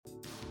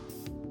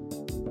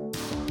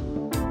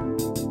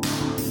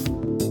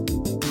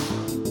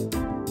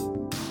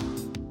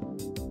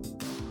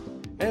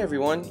Hey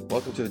everyone,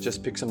 welcome to the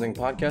Just Pick Something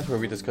podcast where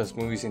we discuss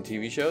movies and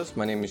TV shows.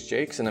 My name is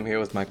Jakes and I'm here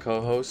with my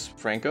co-host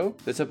Franco.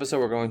 This episode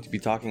we're going to be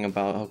talking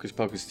about Hocus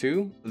Pocus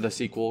 2, the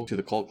sequel to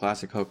the cult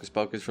classic Hocus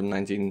Pocus from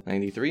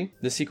 1993.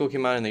 This sequel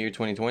came out in the year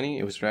 2020.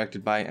 It was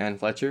directed by Anne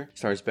Fletcher,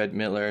 stars Bette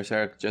Midler,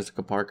 Sarah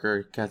Jessica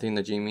Parker, Kathy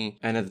Najimy,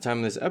 and at the time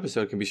of this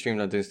episode can be streamed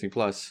on Disney+.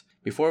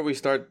 Before we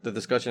start the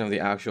discussion of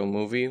the actual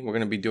movie, we're going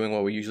to be doing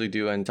what we usually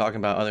do and talking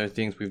about other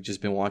things we've just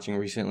been watching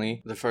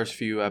recently. The first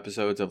few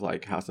episodes of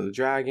like House of the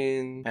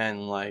Dragon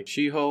and like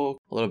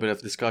She-Hulk, a little bit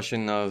of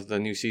discussion of the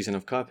new season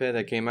of Cuphead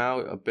that came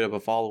out, a bit of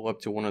a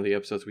follow-up to one of the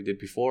episodes we did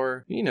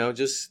before. You know,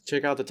 just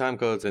check out the time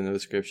codes in the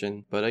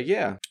description. But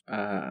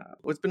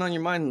what's been on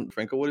your mind,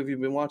 Franco? What have you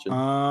been watching?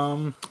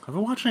 I've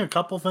been watching a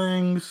couple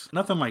things.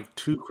 Nothing like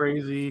too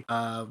crazy.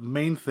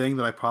 Main thing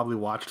that I probably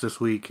watched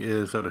this week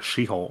is the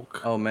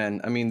She-Hulk. Oh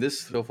man, I mean this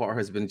so far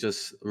has been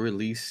just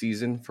release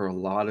season for a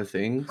lot of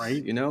things,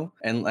 right? You know,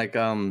 and like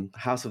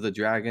House of the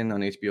Dragon on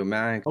HBO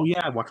Max. Oh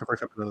yeah, I watched the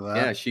first episode of that.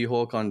 Yeah,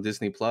 She-Hulk on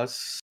Disney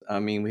Plus. I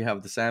mean, we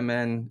have the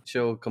Sandman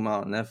show come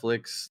out on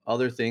Netflix,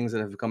 other things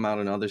that have come out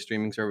on other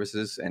streaming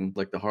services, and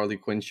like the Harley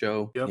Quinn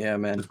show. Yep. Yeah,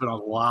 man, there's been a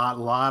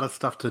lot of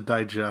stuff to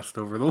digest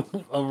over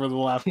the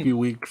last few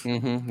weeks.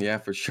 Yeah,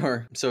 for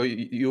sure. So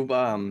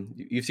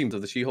you've seen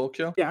the She-Hulk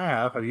show? Yeah, I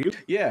have. Have you?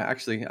 Yeah,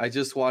 actually, I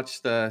just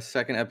watched the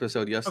second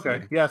episode yesterday.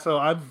 Okay. Yeah, so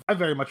I've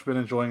very much been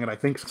enjoying it. I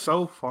think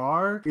so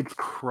far it's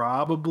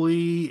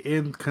probably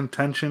in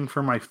contention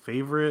for my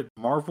favorite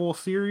Marvel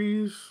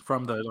series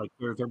from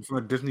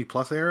the Disney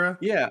Plus era.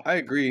 Yeah, I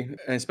agree,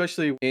 and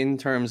especially in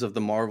terms of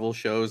the Marvel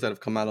shows that have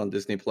come out on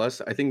Disney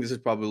Plus. I think this is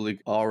probably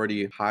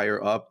already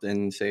higher up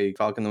than say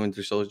Falcon and the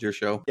Winter Soldier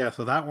show. Yeah,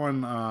 so that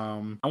one,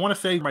 I want to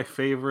say my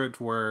favorites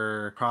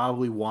were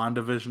probably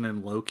WandaVision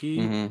and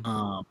Loki,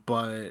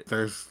 but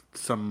there's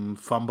some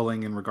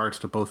fumbling in regards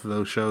to both of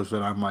those shows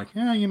that I'm like,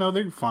 yeah, you know,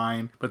 they're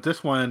fine. But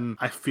this one,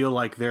 I feel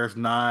like there's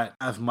not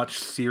as much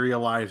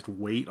serialized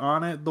weight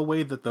on it the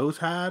way that those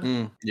had.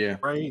 Yeah.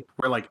 Right?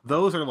 Where like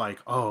those are like,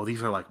 oh,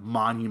 these are like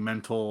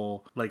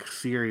monumental like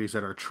series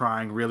that are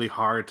trying really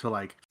hard to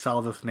like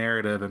sell this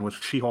narrative. And with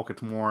She-Hulk,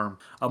 it's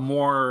a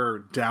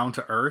more down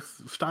to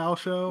earth style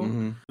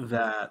show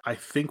that I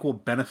think will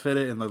benefit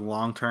it in the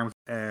long term.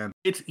 And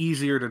it's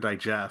easier to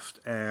digest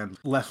and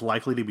less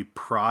likely to be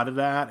prodded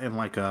at in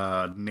like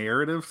a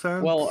narrative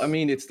sense. Well, I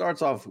mean, it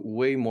starts off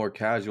way more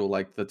casual.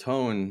 Like the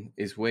tone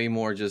is way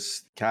more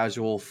just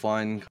casual,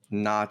 fun,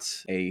 not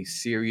a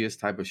serious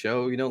type of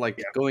show. You know,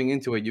 like going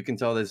into it, you can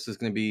tell this is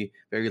going to be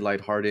very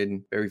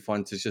lighthearted, very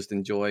fun to just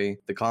enjoy.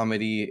 The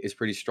comedy is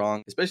pretty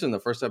strong, especially in the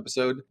first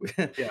episode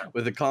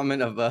with the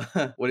comment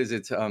of what is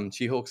it?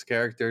 She-Hulk's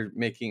character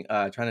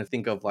trying to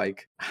think of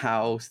like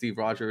how Steve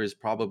Rogers is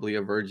probably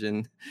a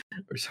virgin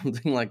or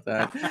something like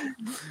that.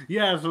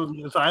 Yeah, so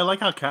I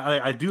like how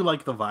I do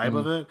like the vibe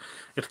of it.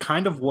 It's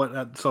kind of what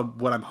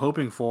I'm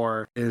hoping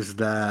for is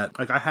that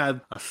like I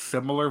had a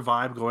similar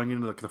vibe going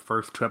into like the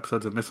first two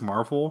episodes of Miss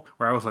Marvel,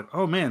 where I was like,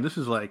 oh man, this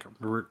is like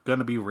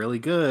gonna be really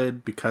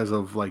good because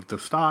of like the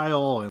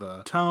style and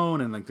the tone,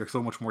 and like they're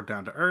so much more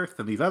down to earth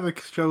than these other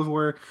shows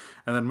were.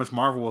 And then Miss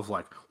Marvel was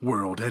like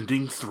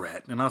world-ending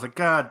threat, and I was like,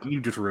 God,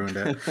 you just ruined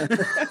it.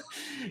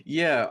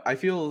 Yeah, I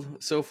feel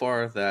so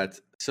far that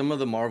some of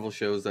the Marvel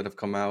shows that have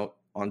come out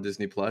on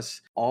Disney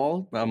Plus,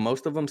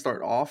 most of them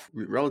start off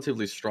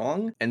relatively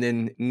strong, and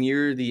then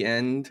near the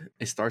end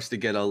it starts to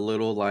get a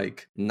little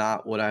like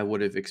not what I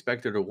would have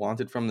expected or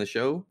wanted from the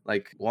show.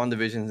 Like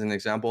WandaVision is an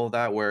example of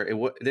that, where it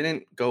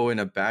didn't go in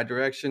a bad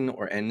direction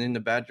or end in a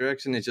bad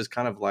direction. It just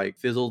kind of like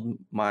fizzled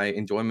my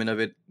enjoyment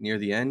of it near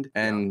the end.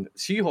 And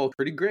She-Hulk,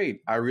 pretty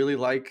great. I really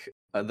like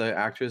the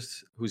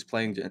actress who's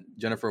playing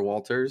Jennifer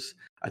Walters.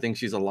 I think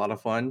she's a lot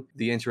of fun.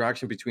 The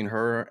interaction between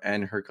her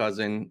and her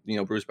cousin, you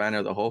know, Bruce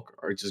Banner, the Hulk,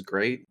 are just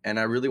great. And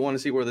I really want to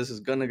see where this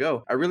is going to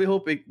go. I really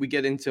hope we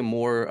get into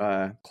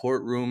more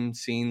courtroom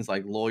scenes,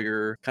 like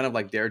lawyer, kind of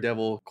like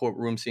Daredevil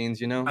courtroom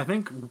scenes, you know? I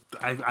think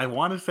I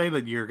want to say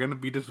that you're going to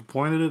be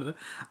disappointed.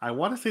 I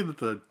want to say that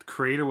the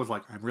creator was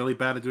like, I'm really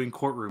bad at doing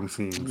courtroom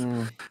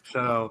scenes.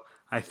 So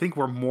I think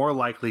we're more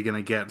likely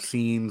going to get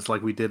scenes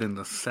like we did in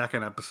the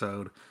second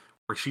episode,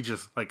 where she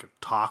just like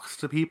talks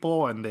to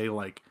people and they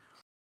like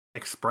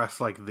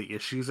express like the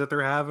issues that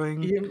they're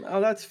having. Yeah,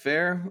 oh, that's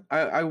fair.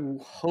 I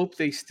hope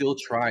they still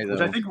try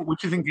though.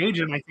 Which is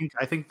engaging.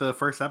 I think the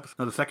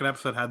second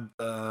episode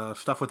had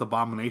stuff with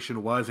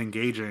Abomination was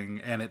engaging,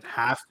 and it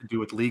has to do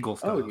with legal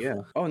stuff. Oh yeah.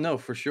 Oh no,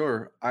 for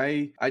sure.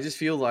 I just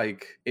feel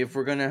like if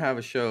we're gonna have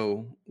a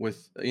show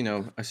with, you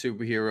know, a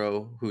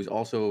superhero who's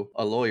also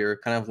a lawyer,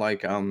 kind of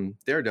like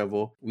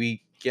Daredevil,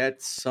 we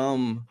get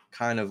some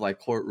kind of like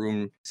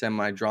courtroom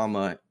semi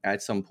drama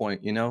at some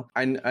point, you know?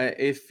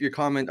 If your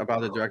comment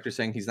about the director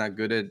saying he's not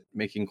good at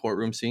making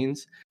courtroom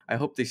scenes, I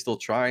hope they still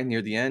try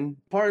near the end.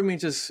 Part of me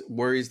just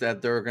worries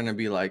that they're gonna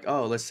be like,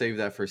 oh, let's save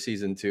that for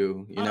season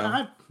 2, you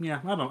know? Yeah,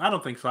 I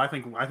don't think so. I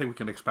think we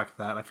can expect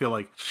that. I feel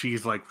like she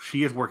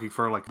is working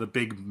for like the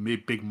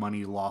big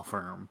money law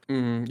firm.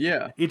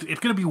 Yeah. It's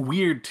gonna be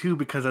weird too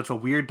because it's a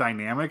weird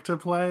dynamic to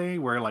play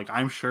where like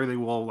I'm sure they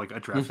will like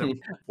address it.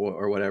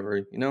 Or whatever,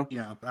 you know?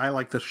 Yeah, I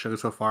like this show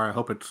so far. I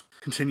hope it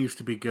continues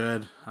to be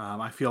good.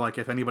 I feel like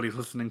if anybody's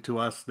listening to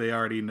us, they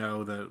already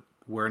know that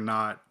we're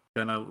not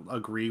gonna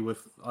agree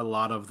with a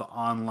lot of the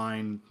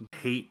online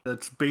hate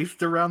that's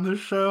based around this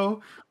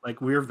show.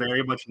 Like we're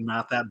very much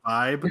not that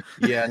vibe.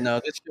 Yeah,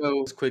 no, this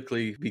show has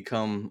quickly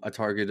become a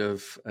target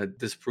of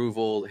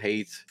disapproval,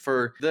 hate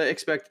for the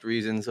expected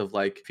reasons of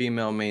like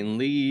female main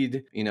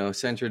lead, you know,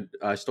 centered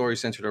story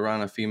centered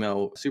around a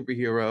female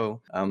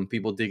superhero,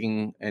 people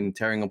digging and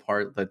tearing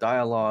apart the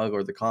dialogue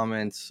or the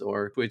comments,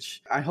 or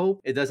which I hope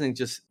it doesn't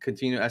just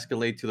continue to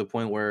escalate to the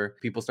point where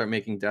people start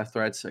making death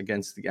threats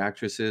against the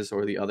actresses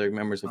or the other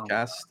members of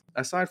cast.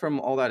 Aside from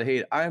all that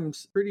hate, I'm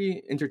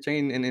pretty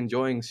entertained and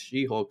enjoying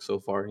She-Hulk so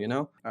far, you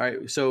know? All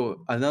right,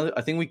 so another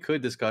I think we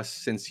could discuss,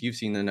 since you've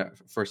seen the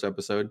first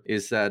episode,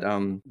 is that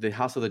the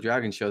House of the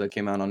Dragon show that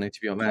came out on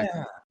HBO Max.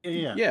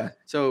 Yeah. Yeah.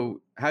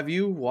 So have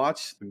you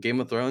watched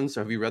Game of Thrones?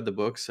 Have you read the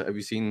books? Have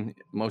you seen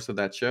most of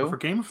that show? For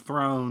Game of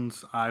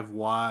Thrones, I've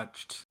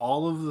watched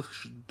all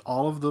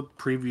of the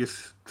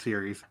previous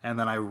series, and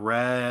then I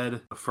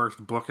read the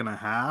first book and a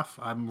half.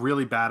 I'm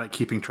really bad at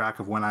keeping track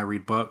of when I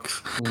read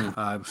books.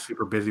 I'm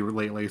super busy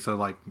lately, so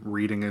like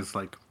reading is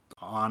like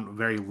on a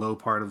very low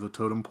part of the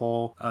totem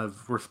pole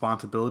of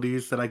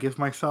responsibilities that I give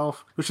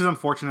myself, which is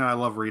unfortunate. I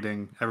love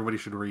reading. Everybody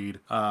should read.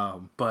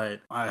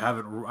 But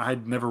I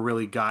never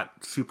really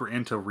got super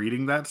into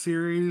reading that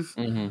series.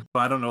 But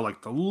I don't know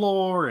like the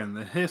lore and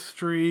the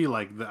history.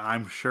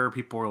 I'm sure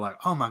people were like,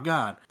 oh my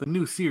God, the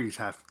new series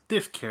has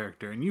this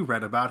character and you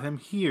read about him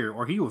here,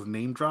 or he was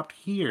name dropped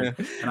here.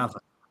 And I was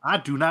like, I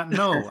do not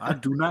know. I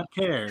do not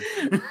care.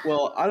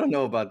 Well, I don't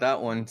know about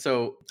that one.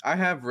 So I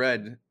have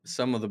read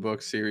some of the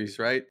book series,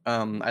 right?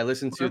 I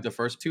listened to the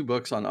first 2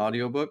 books on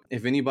audiobook.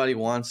 If anybody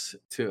wants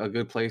a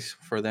good place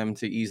for them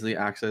to easily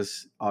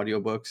access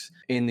audiobooks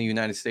in the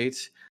United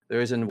States, there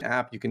is an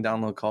app you can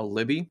download called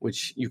Libby,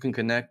 which you can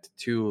connect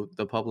to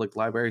the public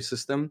library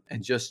system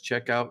and just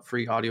check out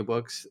free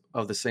audiobooks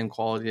of the same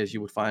quality as you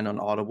would find on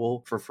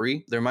Audible for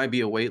free. There might be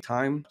a wait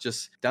time.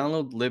 Just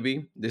download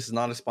Libby. This is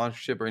not a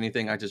sponsorship or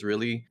anything. I just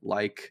really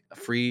like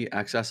free,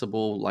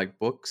 accessible like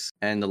books.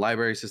 And the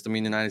library system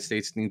in the United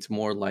States needs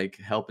more like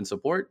help and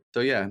support.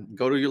 So yeah,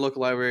 go to your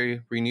local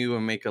library, renew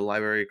and make a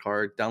library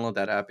card, download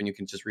that app, and you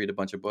can just read a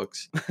bunch of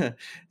books.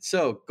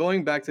 So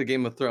going back to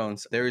Game of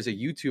Thrones, there is a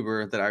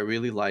YouTuber that I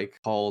really like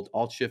called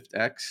Alt Shift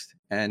X,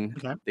 and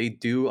they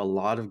do a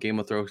lot of Game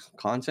of Thrones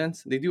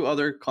content. They do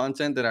other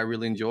content that I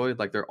really enjoy,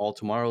 like their All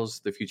Tomorrows,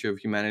 the Future of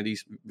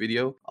Humanity's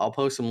video. I'll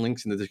post some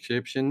links in the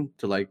description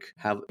to like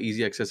have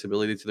easy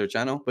accessibility to their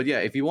channel. But yeah,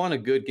 if you want a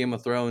good Game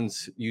of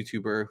Thrones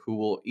YouTuber who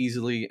will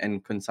easily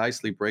and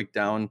concisely break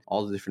down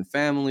all the different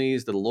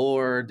families, the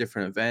lore,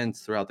 different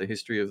events throughout the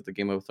history of the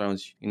Game of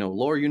Thrones,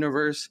 lore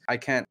universe, I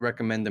can't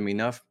recommend them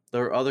enough.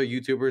 There are other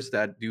YouTubers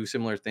that do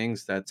similar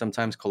things that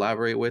sometimes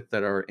collaborate with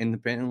that are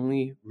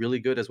independently really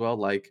good as well,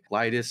 like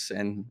Lightus.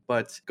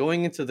 But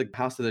going into the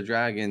House of the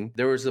Dragon,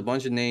 there was a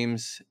bunch of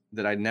names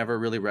that I never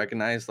really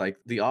recognized. Like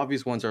the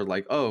obvious ones are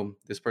like, oh,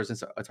 this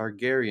person's a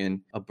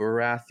Targaryen, a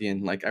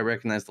Baratheon. Like I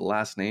recognize the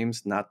last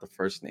names, not the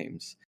first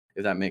names,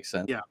 if that makes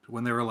sense. Yeah,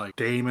 when they were like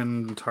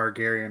Daemon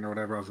Targaryen or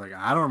whatever, I was like,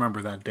 I don't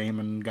remember that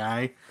Daemon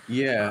guy.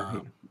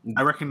 Yeah.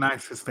 I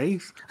recognize his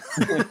face.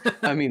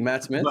 I mean,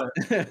 Matt Smith.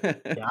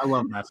 Yeah, I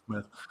love Matt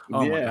Smith.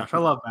 Oh my gosh, I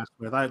love Matt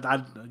Smith.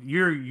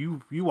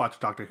 You watched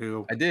Doctor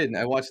Who? I did.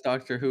 I watched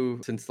Doctor Who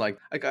since I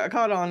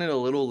caught on it a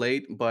little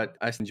late, but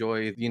I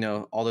enjoy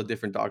all the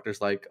different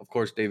doctors. Like of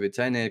course David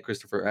Tennant,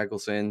 Christopher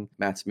Eccleston,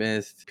 Matt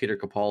Smith, Peter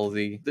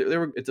Capaldi.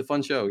 It's a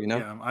fun show,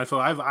 Yeah,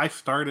 I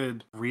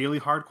started really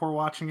hardcore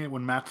watching it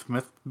when Matt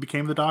Smith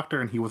became the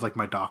Doctor, and he was like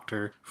my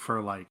doctor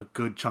for like a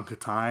good chunk of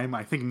time.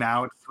 I think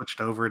now it's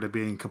switched over to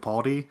being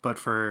Capaldi, but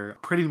for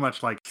pretty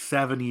much like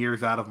 7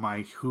 years out of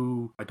my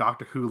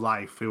Doctor Who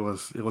life, it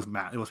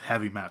was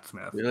heavy Matt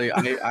Smith. Really,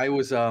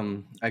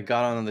 I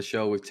got on the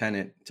show with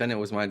Tennant. Tennant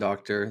was my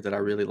doctor that I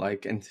really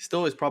like, and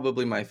still is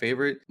probably my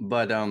favorite.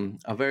 But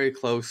a very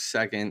close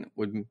second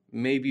would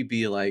maybe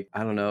be like,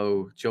 I don't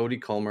know, Jodie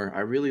Comer.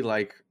 I really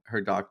like her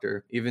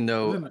doctor, even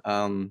though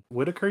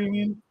Whittaker, you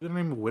mean? Is her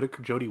name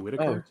Whittaker? Jodie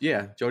Whittaker? Oh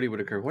yeah, Jodie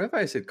Whittaker. What if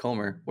I said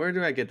Comer? Where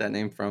do I get that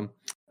name from?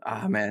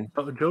 Ah man.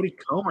 Jodie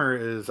Comer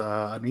is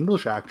an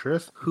English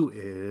actress who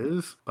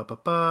is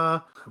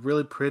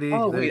really pretty.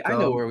 Oh wait, I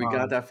know where we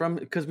got that from,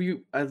 because we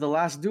The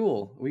Last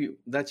Duel.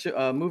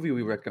 Movie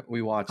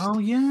we watched. Oh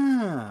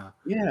yeah,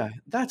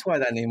 that's why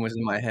that name was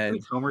in my head.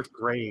 Jodie Comer's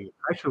great.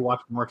 I should watch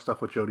more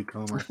stuff with Jodie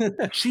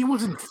Comer. She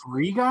was in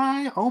Free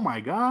Guy. Oh my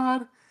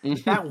god.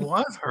 That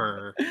was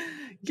her.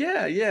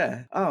 Yeah,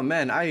 yeah. Oh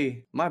man,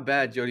 my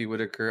bad, Jodie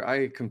Whittaker.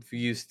 I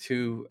confused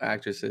two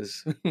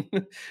actresses.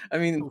 I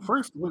mean,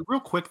 First, real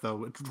quick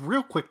though, it's a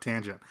real quick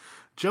tangent.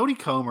 Jodie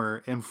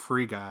Comer in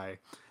Free Guy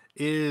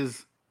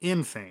is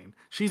insane.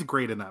 She's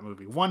great in that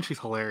movie. One, she's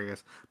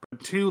hilarious,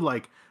 but two,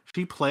 like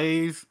she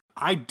plays.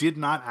 I did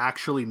not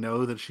actually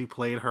know that she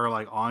played her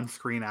like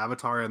on-screen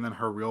avatar and then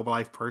her real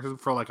life person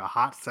for like a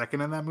hot second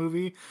in that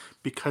movie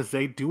because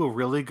they do a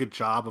really good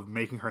job of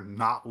making her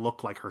not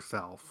look like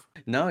herself.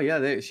 no,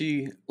 yeah,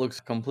 she looks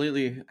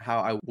completely how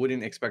I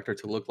wouldn't expect her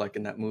to look like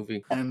in that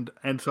movie. And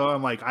so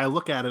I'm like, I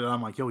look at it and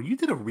I'm like, yo, you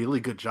did a really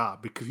good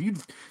job because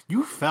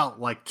you felt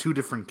like two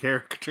different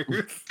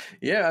characters.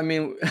 Yeah, I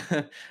mean,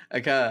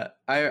 like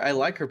I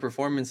like her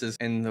performances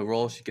in the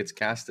role she gets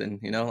cast in.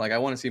 You know, like I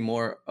want to see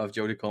more of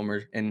Jodie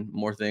Comer in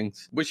more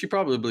things, which she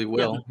probably Yeah,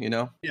 will. You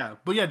know.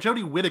 but yeah,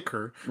 Jodie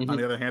Whittaker, on Hmm.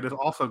 the other hand, is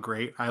also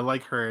great. I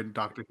like her in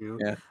Doctor Who.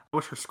 Yeah. I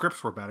wish her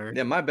scripts were better.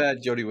 Yeah, my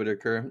bad, Jodie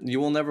Whittaker. You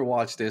will never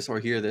watch this or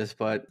hear this,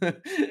 but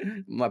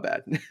my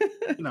bad.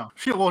 You know,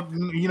 she well,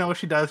 you know, if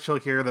she does, she'll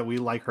hear that we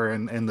like her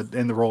in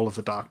the role of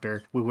the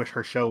Doctor. We wish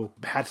her show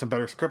had some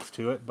better scripts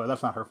to it, but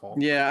that's not her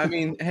fault. Yeah, I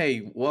mean,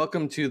 hey,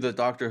 welcome to the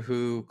Doctor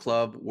Who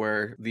club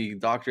where the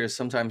doctors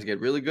sometimes get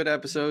really good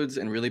episodes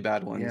and really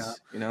bad Yeah,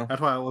 ones, you know?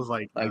 that's why I was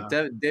like, Like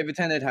David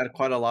Tennant had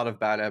quite a lot of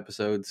bad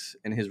episodes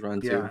in his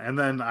run yeah. too. And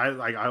then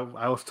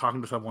I was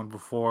talking to someone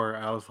before.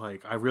 I was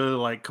like, I really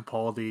like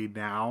Capaldi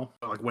now.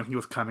 Like when he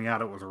was coming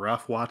out, it was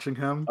rough watching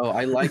him. Oh,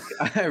 I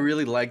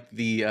really like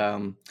the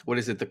what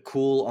is it, the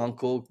cool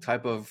uncle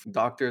type of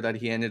doctor that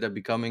he ended up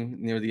becoming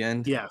near the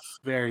end. Yes,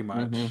 very Hmm.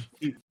 much.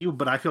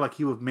 But I feel like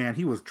he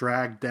was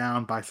dragged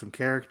down by some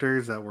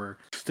characters that were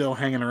still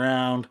hanging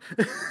around.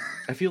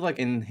 I feel like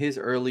in his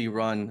early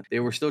run, they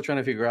were still trying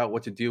to figure out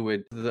what to do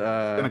with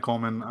Jenna the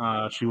Coleman,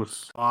 she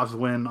was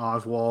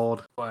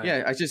Oswald, but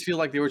yeah, I just feel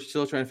like they were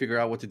still trying to figure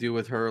out what to do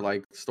with her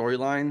like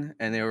storyline,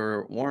 and they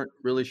weren't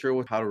really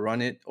sure how to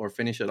run it or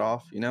finish it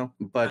off, you know.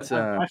 But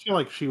I feel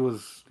like she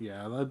was,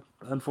 yeah. It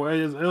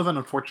was an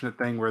unfortunate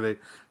thing where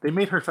they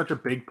made her such a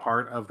big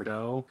part of the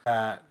show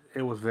that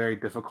it was very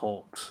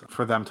difficult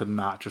for them to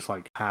not just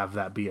like have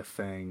that be a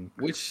thing.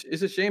 which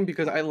is a shame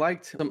because I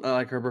liked some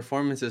like her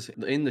performances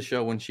in the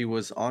show when she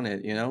was on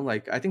it, you know.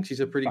 Like I think she's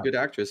a pretty good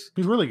actress.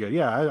 She's really good.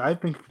 Yeah, I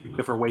think you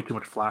give her way too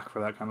much flack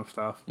for that kind of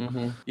stuff.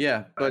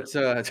 Yeah, But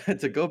but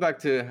to go back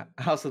to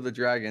House of the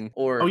Dragon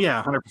oh or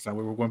yeah, 100%.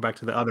 We were going back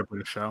to the other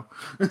British show.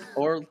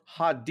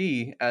 Hot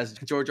D, as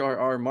George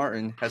R.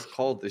 Martin has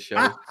called the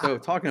show. So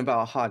talking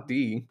about Hot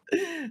D,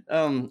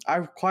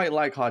 I quite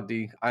like Hot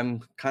D.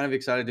 I'm kind of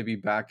excited to be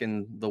back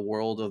in the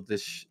world of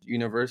this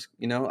universe.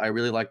 You know, I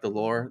really like the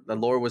lore. The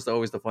lore was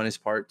always the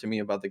funnest part to me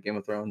about the Game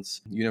of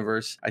Thrones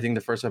universe. I think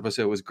the first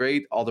episode was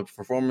great. All the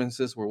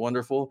performances were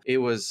wonderful. It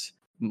was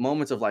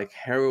moments of like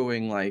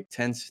harrowing, like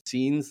tense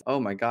scenes. Oh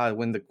my god,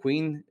 when the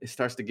queen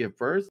starts to give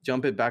birth,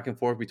 jump it back and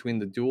forth between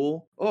the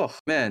duel. Oh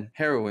man,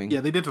 harrowing.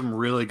 Yeah, they did some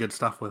really good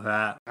stuff with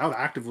that. I was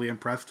actively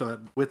impressed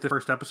with the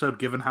first episode,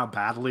 given how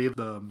badly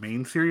the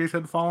main series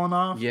had fallen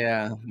off.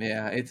 Yeah,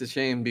 yeah, it's a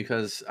shame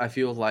because I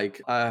feel like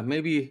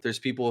maybe there's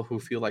people who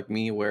feel like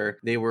me where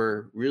they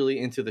were really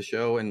into the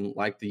show and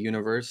like the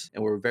universe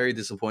and were very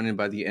disappointed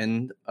by the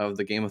end of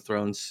the Game of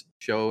Thrones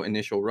show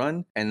initial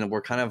run, and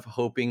we're kind of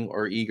hoping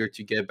or eager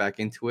to get back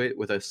into it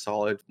with a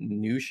solid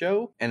new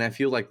show. And I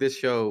feel like this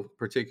show,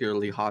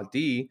 particularly Hot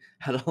D,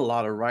 had a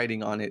lot of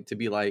writing on it to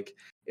be like,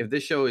 if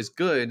this show is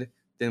good,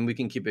 then we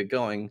can keep it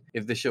going.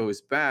 If the show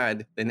is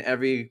bad, then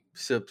every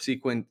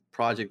subsequent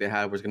project they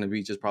had was going to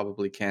be just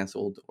probably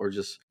canceled or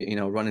just, you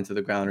know, run into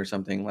the ground or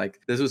something. Like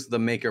this was the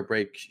make or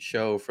break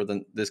show for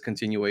this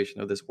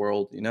continuation of this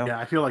world, you know? Yeah,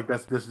 I feel like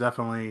this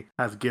definitely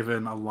has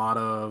given a lot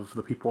of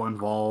the people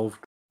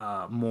involved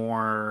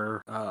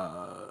more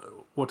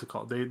what's it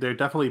called? They're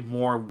definitely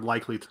more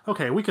likely to,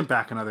 okay, we can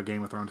back another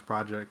Game of Thrones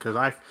project because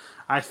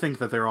I think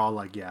that they're all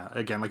like, yeah,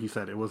 again, like you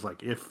said, it was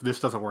like if this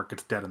doesn't work,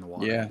 it's dead in the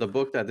water. Yeah, the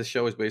book that this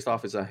show is based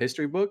off is a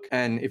history book,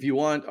 and if you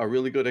want a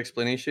really good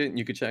explanation,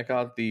 you could check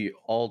out the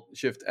Alt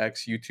Shift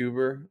X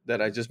YouTuber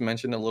that I just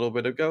mentioned a little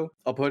bit ago.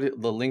 I'll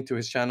put the link to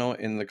his channel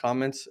in the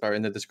comments or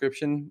in the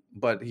description,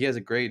 but he has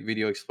a great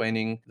video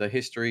explaining the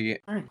history.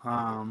 All right.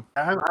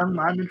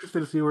 I'm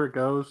interested to see where it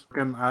goes.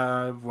 And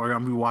we're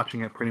gonna be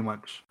watching it pretty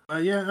much.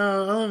 Yeah.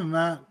 Other than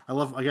that, I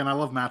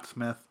love Matt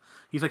Smith.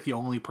 He's like the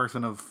only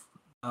person of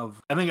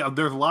I think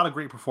there's a lot of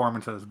great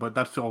performances, but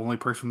that's the only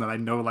person that I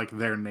know like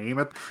their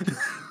name.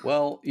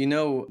 Well, you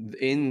know,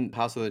 in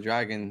House of the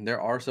Dragon, there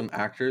are some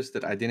actors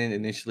that I didn't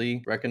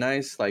initially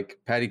recognize, like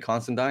Paddy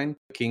Considine,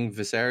 King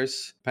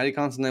Viserys. Paddy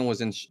Considine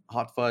was in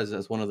Hot Fuzz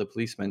as one of the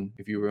policemen,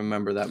 if you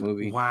remember that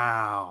movie.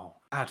 Wow.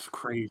 That's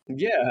crazy.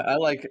 Yeah, I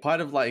like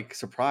kind of like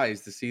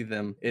surprised to see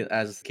them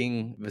as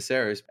King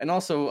Viserys, and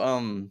also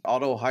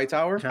Otto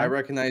Hightower. I Okay.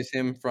 recognize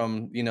him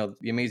from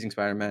the Amazing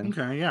Spider-Man.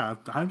 Okay, yeah.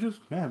 I just,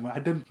 man, I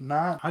did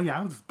not. Oh, yeah,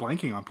 I was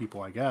blanking on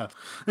people, I guess.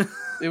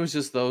 It was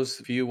just those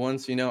few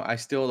ones. I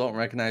still don't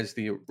recognize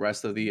the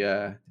rest of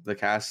the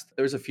cast.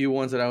 There's a few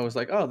ones that I was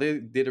like, oh, they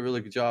did a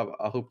really good job.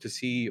 I hope to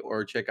see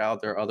or check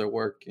out their other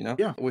work.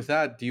 Yeah. With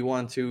that, do you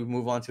want to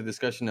move on to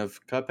discussion of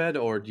Cuphead,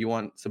 or do you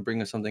want to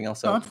bring us something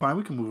else No, up? that's fine.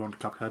 We can move on to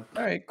Cuphead.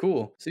 All right,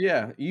 cool. So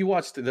yeah, you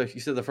said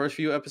the first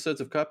few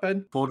episodes of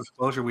Cuphead. Full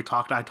disclosure,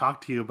 I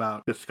talked to you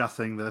about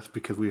discussing this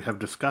because we have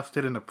discussed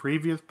it in a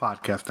previous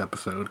podcast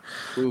episode,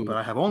 but Ooh.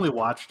 I have only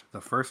watched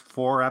the first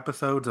 4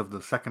 episodes of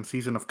the second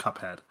season of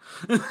Cuphead.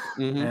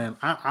 Mm-hmm. And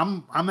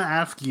I'm gonna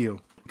ask you,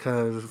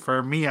 because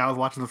for me, I was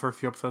watching the first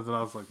few episodes and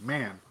I was like,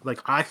 man, like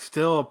I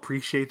still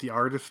appreciate the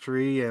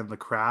artistry and the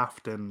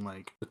craft and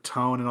like the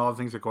tone and all the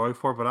things they're going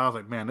for, but I was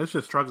like, man, it's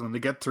just struggling to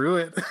get through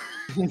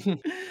it.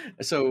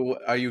 So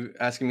are you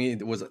asking me,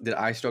 did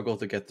I struggle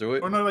to get through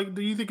it? Or no, like,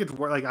 do you think it's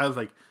worth? Like, I was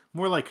like,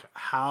 more like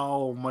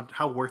how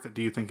worth it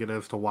do you think it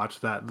is to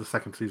watch the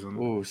second season?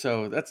 Ooh,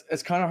 so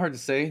it's kind of hard to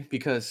say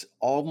because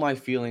all my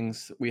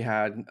feelings we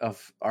had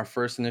of our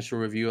first initial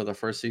review of the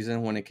first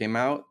season when it came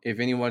out. If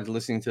anyone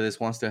listening to this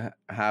wants to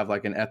have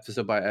like an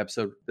episode by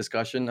episode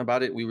discussion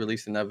about it, we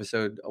released an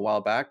episode a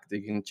while back that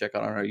you can check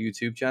out on our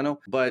YouTube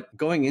channel. But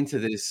going into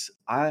this,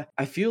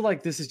 I feel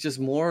like this is just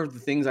more of the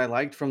things I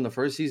liked from the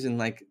first season.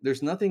 Like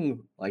there's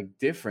nothing like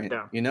different,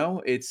 Yeah.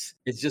 It's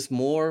just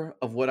more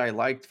of what I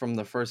liked from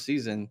the first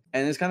season.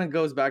 And this kind of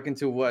goes back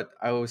into what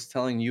I was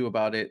telling you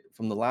about it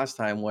from the last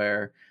time,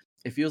 where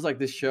it feels like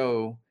this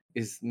show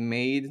is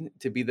made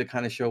to be the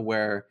kind of show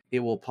where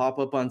it will pop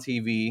up on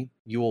TV,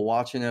 you will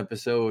watch an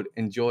episode,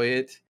 enjoy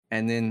it,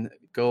 and then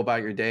go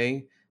about your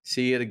day,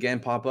 see it again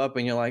pop up,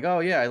 and you're like,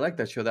 oh yeah, I like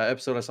that show. That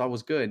episode I saw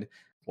was good.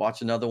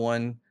 Watch another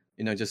one,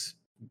 just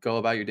go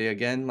about your day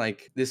again.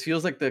 Like this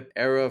feels like the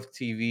era of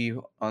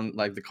TV, on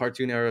like the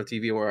cartoon era of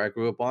TV where I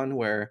grew up on,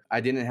 where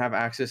I didn't have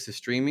access to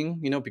streaming,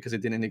 because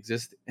it didn't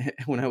exist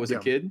when I was a Yeah.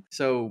 kid.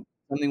 So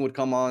something would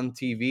come on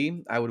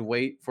TV, I would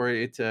wait for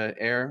it to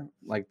air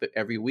like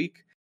every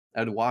week.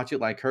 I'd watch it,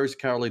 like Courage the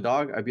Cowardly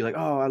Dog. I'd be like,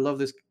 oh, I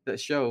love that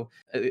show.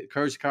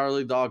 Courage the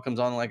Cowardly Dog comes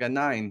on like at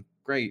 9.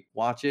 Great,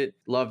 watch it,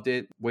 loved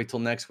it. Wait till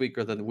next week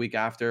or the week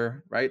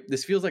after, right?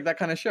 This feels like that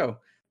kind of show,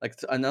 like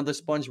another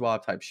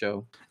SpongeBob type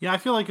show. Yeah, I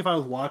feel like if I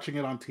was watching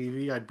it on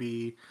TV, I'd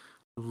be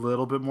a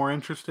little bit more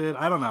interested.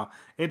 I don't know.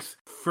 It's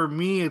for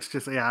me. It's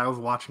just I was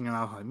watching it. And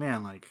I was like,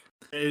 man, like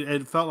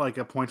it felt like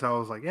at points I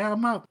was like, yeah,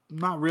 I'm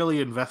not really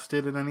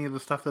invested in any of the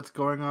stuff that's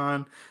going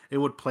on. It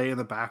would play in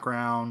the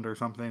background or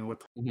something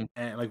with,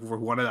 and like for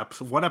one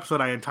episode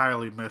I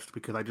entirely missed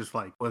because I just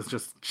like was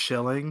just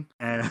chilling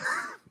and.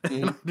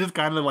 And I'm just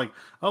kind of like,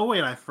 oh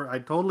wait, I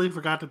totally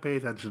forgot to pay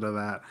attention to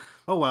that.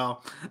 Oh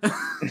well.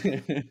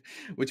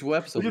 Which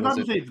episode Which is was not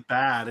to it? say it's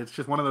bad. It's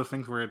just one of those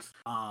things where it's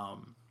I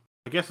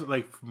guess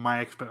like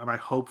my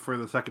hope for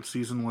the second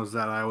season was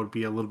that I would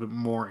be a little bit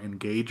more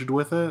engaged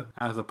with it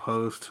as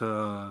opposed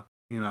to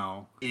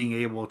being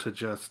able to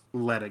just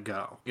let it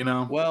go.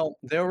 Well,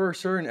 there were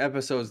certain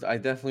episodes that I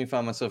definitely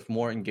found myself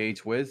more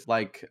engaged with,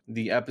 like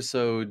the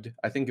episode,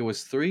 I think it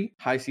was 3,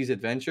 High Seas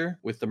Adventure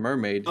with the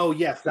mermaid. Oh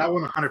yes, that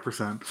one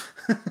 100%.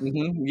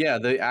 Yeah,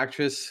 the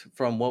actress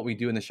from What We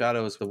Do in the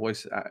Shadows, the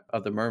voice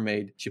of the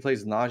mermaid, she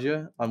plays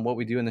Nausea on What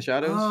We Do in the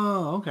Shadows.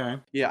 Oh, okay.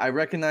 Yeah, I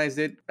recognized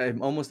it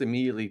almost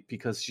immediately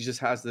because she just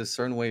has this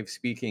certain way of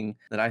speaking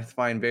that I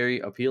find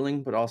very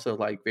appealing, but also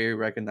like very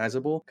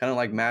recognizable. Kind of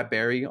like Matt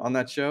Berry on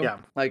that show. Yeah.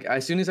 Like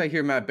as soon as I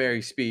hear Matt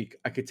Berry speak,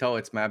 I could tell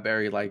it's Matt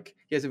Berry. Like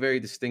he has a very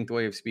distinct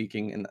way of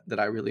speaking and that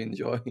I really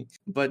enjoy.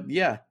 But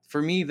yeah,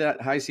 for me,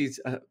 that High Seas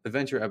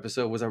Adventure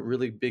episode was a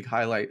really big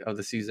highlight of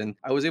the season.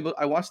 I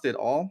watched it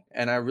all,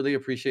 and I really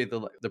appreciate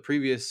the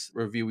previous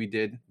review we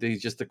did, the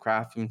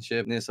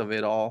craftsmanshipness of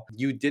it all.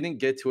 You didn't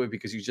get to it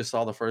because you just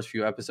saw the first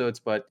few episodes,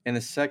 but in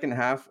the second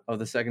half of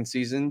the second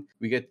season,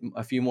 we get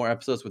a few more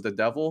episodes with the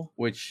devil,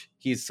 which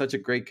he's such a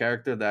great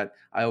character that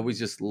I always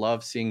just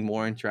love seeing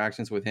more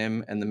interactions with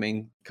him and the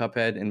main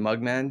Cuphead and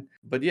Mugman.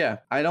 But yeah,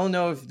 I don't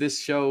know if this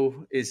show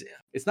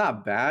it's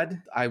not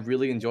bad. I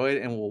really enjoy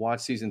it and we'll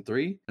watch season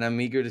 3 and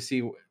I'm eager to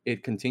see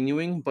it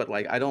continuing, but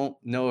like I don't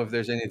know if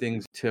there's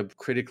anything to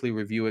critically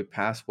review it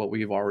past what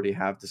we've already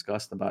have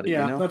discussed about it.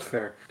 Yeah, that's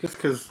fair. Just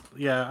because,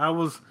 I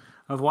was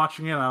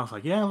watching it and I was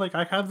like, yeah, like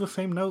I have the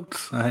same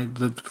notes.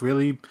 It's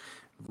really,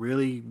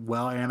 really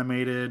well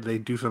animated. They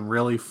do some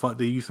really fun.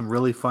 They use some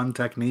really fun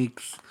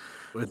techniques.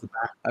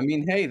 I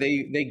mean, hey,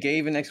 they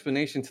gave an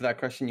explanation to that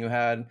question you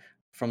had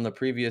from the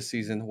previous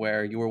season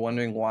where you were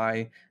wondering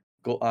why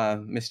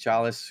Miss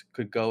Chalice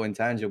could go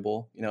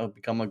intangible,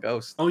 become a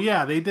ghost. Oh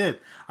yeah, they did.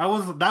 That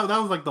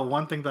was like the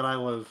one thing that I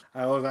was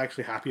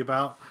actually happy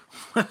about.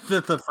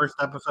 That the first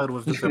episode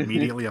was just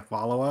immediately a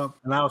follow up,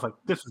 and I was like,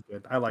 this is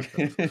good. I like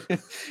this.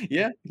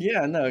 Yeah,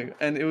 yeah, no,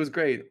 and it was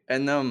great.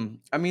 And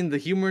I mean, the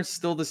humor is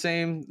still the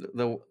same.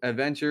 The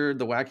adventure,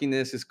 the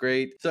wackiness is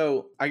great.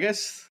 So I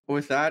guess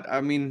with that,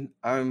 I mean,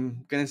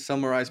 I'm gonna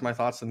summarize my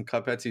thoughts on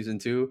Cuphead season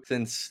two,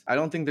 since I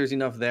don't think there's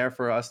enough there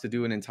for us to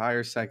do an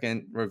entire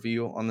second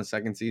review on the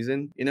second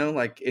season.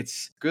 Like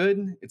it's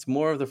good. It's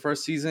more of the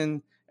first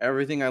season.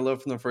 Everything I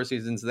love from the first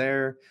season's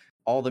there.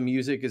 All the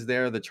music is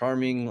there. The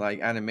charming like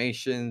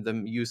animation,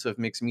 the use of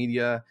mixed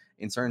media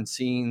in certain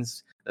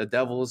scenes. The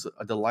Devil's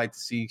a delight to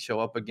see show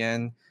up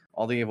again.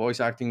 All the voice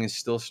acting is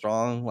still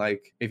strong.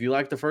 Like if you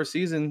like the first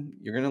season,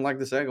 you're gonna like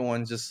the second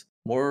one. Just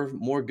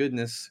more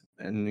goodness,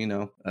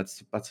 and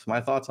that's my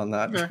thoughts on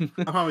that. Okay,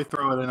 I'll probably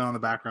throw it in on the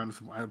background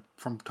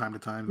from time to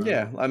time. Then.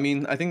 Yeah, I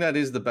mean, I think that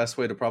is the best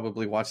way to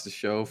probably watch the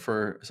show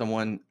for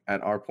someone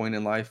at our point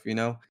in life.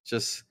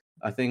 Just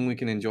a thing we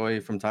can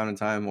enjoy from time to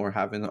time or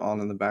having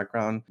on in the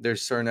background.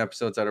 There's certain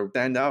episodes that are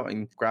stand out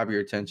and grab your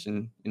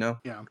attention.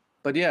 Yeah.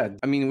 But yeah,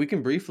 I mean, we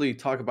can briefly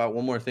talk about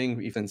one more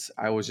thing, since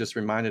I was just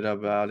reminded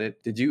about it.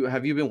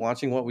 Have you been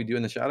watching What We Do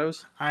in the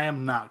Shadows? I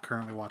am not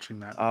currently watching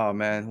that. Oh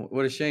man,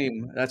 what a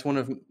shame. That's one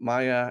of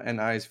Maya and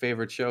I's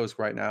favorite shows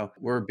right now.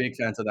 We're big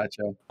fans of that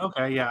show.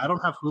 Okay, yeah, I don't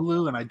have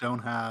Hulu and I don't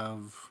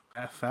have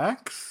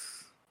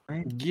FX.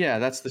 Right? Yeah,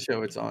 that's the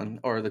show it's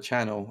on, or the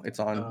channel it's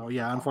on. Oh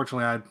yeah,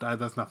 unfortunately,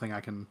 that's nothing I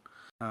can.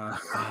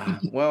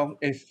 Well,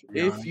 if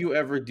be on. you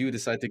ever do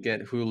decide to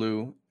get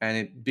Hulu,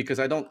 because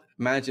I don't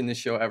imagine this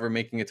show ever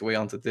making its way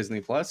onto Disney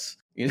Plus,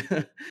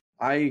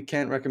 I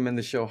can't recommend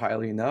the show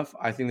highly enough.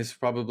 I think this is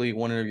probably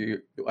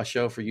a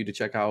show for you to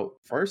check out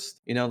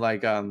first.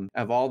 Like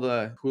of all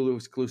the Hulu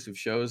exclusive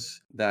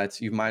shows that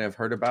you might have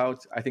heard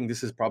about, I think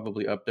this is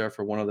probably up there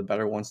for one of the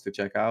better ones to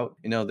check out.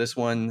 This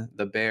one,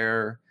 The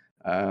Bear,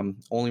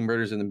 Only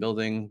Murders in the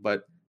Building,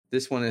 but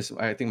this one is,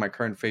 I think, my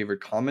current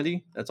favorite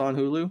comedy that's on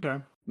Hulu.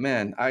 Okay.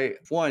 Man,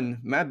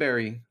 Matt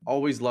Berry,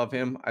 always love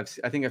him. I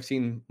think I've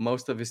seen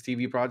most of his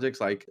TV projects,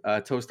 like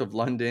Toast of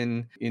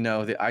London,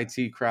 the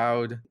IT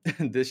Crowd,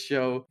 this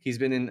show. He's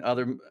been in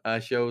other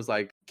shows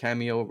like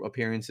cameo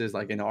appearances,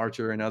 like in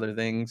Archer and other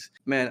things.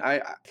 Man,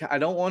 I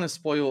don't want to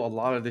spoil a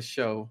lot of this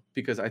show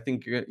because I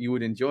think you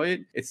would enjoy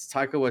it. It's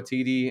Taika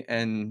Waititi,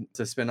 and it's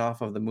a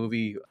spinoff of the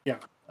movie. Yeah.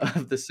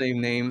 Of the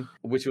same name,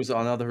 which was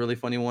another really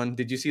funny one.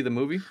 Did you see the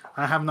movie?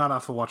 I have not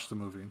also watched the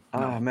movie.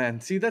 No. Oh man,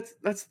 see that's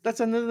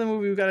another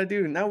movie we've got to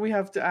do. Now we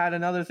have to add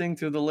another thing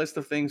to the list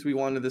of things we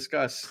want to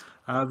discuss.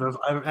 There's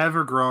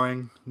ever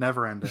growing,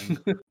 never ending.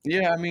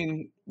 Yeah, I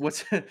mean,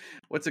 what's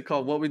it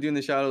called? What We Do in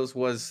the Shadows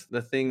was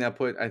the thing that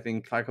put, I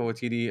think, Taika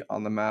Waititi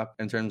on the map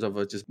in terms of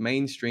just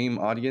mainstream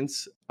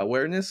audience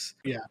awareness.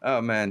 Yeah. Oh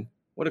man,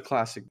 what a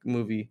classic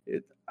movie!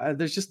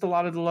 There's just a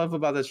lot of love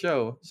about the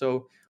show.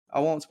 So I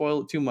won't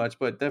spoil it too much,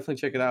 but definitely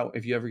check it out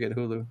if you ever get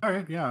Hulu. All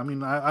right, yeah. I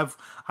mean, I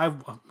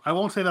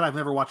won't say that I've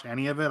never watched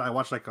any of it. I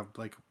watched like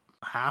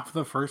half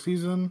the first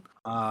season.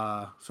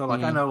 I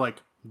know like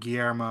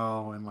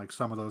Guillermo and like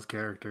some of those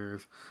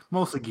characters.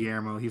 Mostly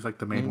Guillermo. He's like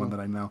the main one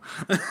that I know.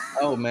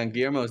 Oh man,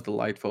 Guillermo is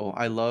delightful.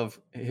 I love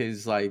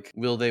his like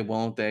will they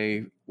won't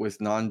they with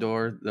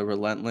Nandor, the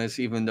Relentless,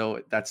 even though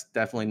that's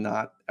definitely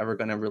not ever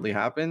gonna really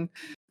happen.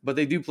 But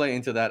they do play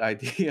into that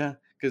idea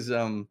because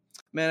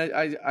man,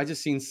 I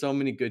just seen so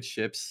many good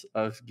ships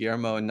of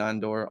Guillermo and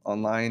Nandor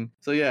online.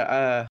 So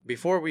yeah,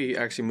 before we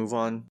actually move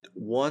on,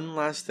 one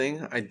last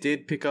thing. I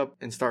did pick up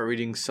and start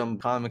reading some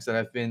comics that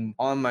have been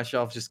on my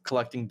shelf just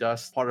collecting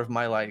dust. Part of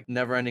my like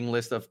never-ending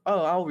list of,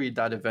 I'll read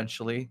that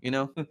eventually,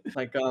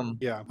 like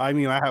yeah. I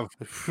mean, I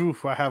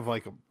have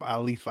like at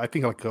least I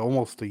think like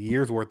almost a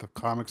year's worth of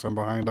comics I'm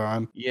behind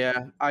on.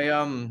 Yeah,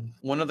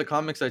 one of the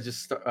comics I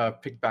just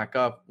picked back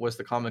up was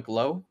the comic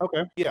Low.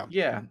 Okay. Yeah.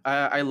 Yeah,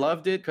 I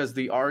loved it because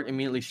the art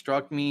immediately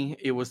struck me.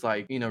 It was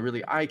like,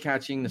 really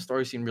eye-catching. The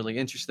story seemed really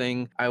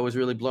interesting. I was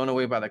really blown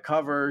away by the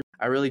cover.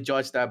 I really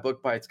judged that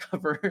book by its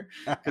cover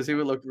because it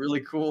would look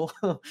really cool.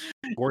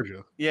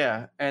 Gorgeous.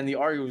 Yeah, and the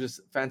art was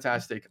just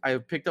fantastic. I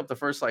picked up the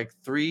first like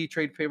 3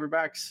 trade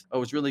paperbacks. I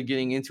was really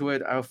getting into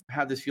it. I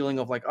had this feeling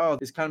of like,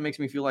 this kind of makes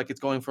me feel like it's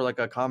going for like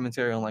a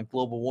commentary on like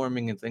global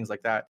warming and things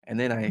like that. And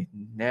then I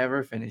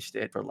never finished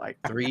it for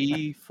like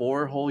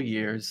 3-4 whole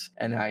years,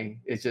 and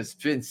it's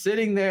just been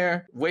sitting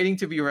there waiting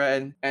to be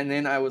read. And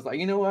then I was like,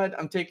 you know what?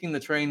 I'm taking the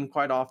train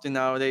quite often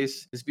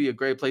nowadays. This would be a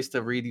great place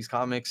to read these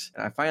comics,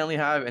 and I finally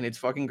have, and it's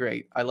fucking great.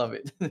 I love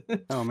it.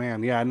 Oh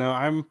man, yeah, no,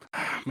 I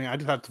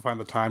just have to find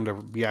the time to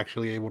be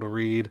actually able to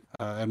read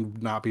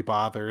and not be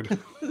bothered,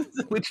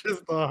 which is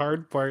the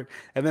hard part.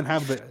 And then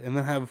have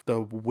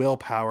the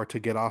willpower to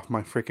get off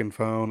my freaking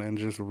phone and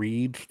just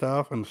read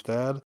stuff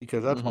instead,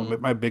 because that's one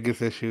of my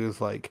biggest issues.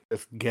 Like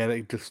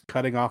just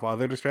cutting off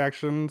other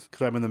distractions,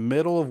 because I'm in the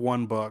middle of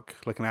one book,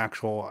 like an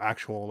actual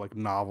like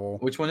novel.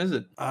 Which one is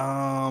it?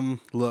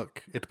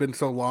 Look, it's been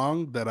so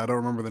long that I don't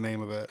remember the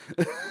name of it.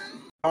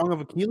 Song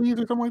of Achilles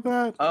or something like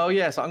that. Oh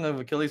yeah, Song of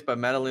Achilles by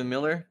Madeline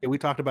Miller. Yeah, we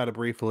talked about it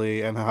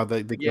briefly and how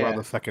they came out Yeah.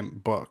 with the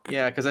second book.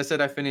 Yeah, because I said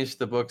I finished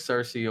the book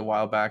Cersei a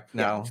while back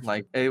Yeah. now.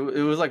 Like it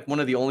was like one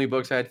of the only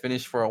books I had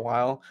finished for a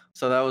while.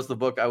 So that was the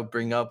book I would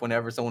bring up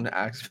whenever someone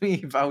asked me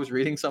if I was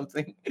reading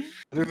something.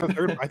 There's a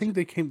third. I think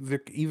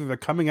they're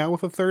coming out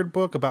with a third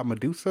book about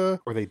Medusa,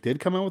 or they did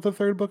come out with a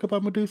third book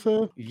about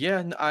Medusa.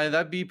 Yeah,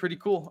 that'd be pretty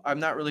cool. I'm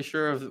not really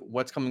sure of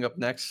what's coming up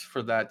next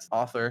for that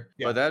author,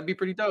 Yeah. but that'd be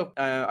pretty dope.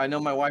 I know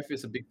my wife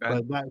is a big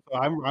fan. But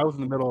I was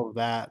in the middle of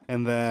that,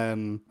 and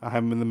then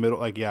I'm in the middle.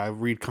 Like, yeah, I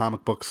read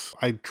comic books.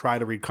 I try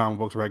to read comic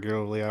books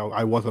regularly.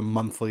 I was a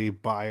monthly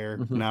buyer.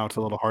 Mhm. Now it's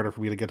a little harder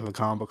for me to get to the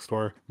comic book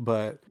store.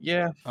 But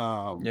Yeah,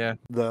 yeah.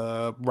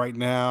 the right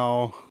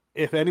now,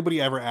 if anybody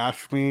ever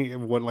asks me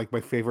what like my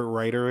favorite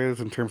writer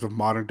is in terms of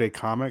modern day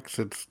comics,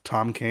 it's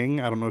Tom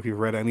King. I don't know if you've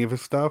read any of his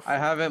stuff. I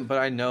haven't, but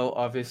I know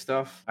of his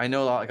stuff. I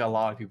know like a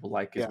lot of people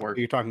like his Yeah, work.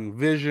 you're talking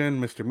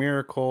Vision, Mr.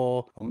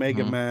 Miracle,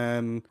 Omega Mhm.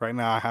 Men. Right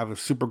now, I have a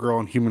Supergirl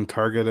and Human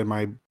Target in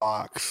my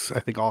box.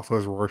 I think also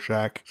has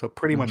Rorschach. So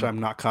pretty much, Mhm. I'm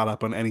not caught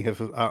up on any of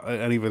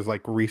his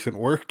like recent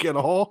work at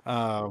all.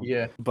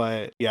 Yeah.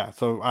 But yeah,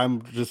 so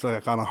I'm just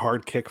like on a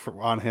hard kick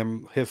on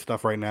his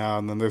stuff right now.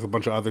 And then there's a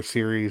bunch of other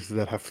series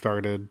that have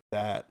started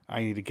that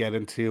I need to get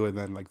into. And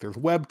then like there's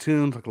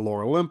webtoons like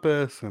Lore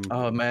Olympus and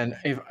Oh man,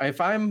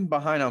 if I'm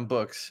behind on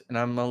books and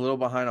I'm a little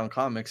behind on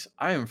comics,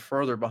 I am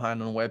further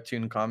behind on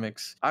webtoon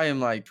comics. I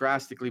am like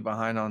drastically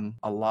behind on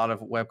a lot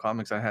of web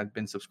comics I had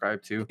been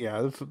subscribed to.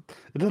 yeah, it's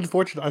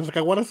unfortunate. I was like,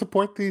 I want to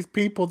support these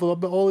people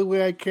the only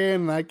way I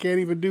can, and I can't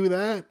even do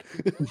that.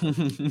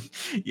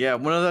 Yeah,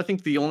 one of the, I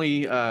think the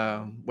only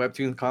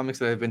webtoon comics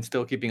that I've been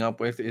still keeping up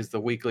with is the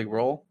Weekly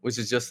Roll, which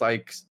is just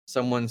like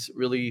someone's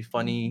really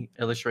funny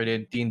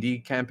illustrated D&D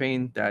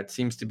campaign that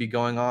seems to be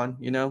going on,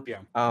 you know? Yeah,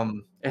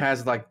 It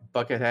has like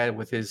Buckethead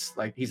with his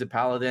like he's a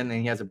paladin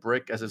and he has a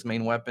brick as his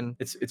main weapon.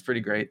 It's pretty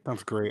great.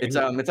 sounds great. It's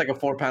like a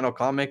 4-panel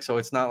comic, so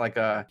it's not like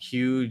a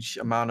huge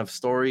amount of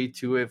story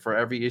to it for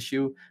every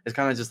issue. It's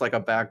kind of just like a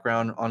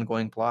background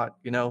ongoing plot,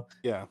 you know?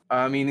 Yeah.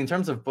 I mean, in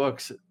terms of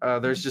books,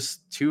 there's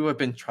just two I've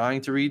been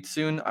trying to read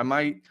soon. I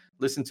might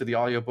listen to the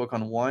audiobook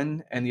on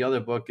one, and the other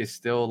book is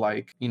still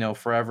like, you know,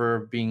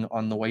 forever being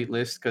on the wait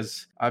list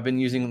because I've been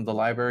using the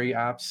library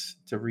apps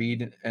to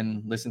read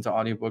and listen to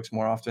audiobooks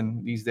more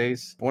often these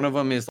days. One of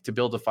them is To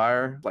Build a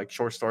Fire, like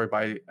short story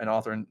by an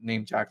author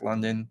named Jack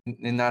London,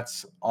 and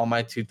that's on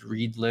my to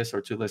read list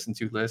or to listen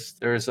to list.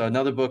 There's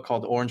another book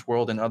called Orange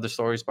World and Other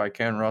Stories by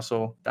Karen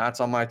Russell.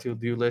 That's on my to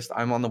do list.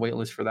 I'm on the wait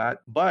list for that.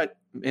 But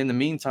in the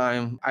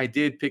meantime, I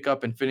did pick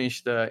up and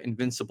finish the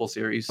Invincible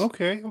series.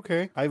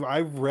 Okay.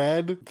 I've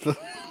read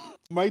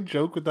my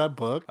joke with that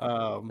book.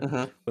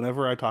 Uh-huh.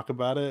 Whenever I talk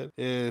about it,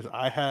 is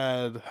I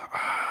had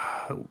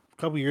a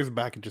couple years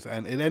back. It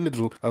ended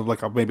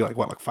like maybe like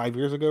what, like 5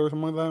 years ago or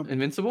something like that.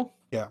 Invincible?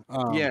 Yeah.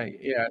 Yeah.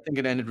 I think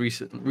it ended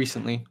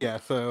recently. Yeah,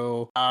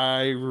 so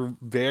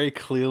very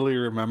clearly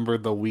remember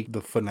the week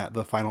the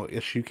final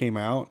issue came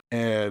out,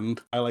 and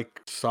I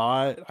like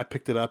saw it. I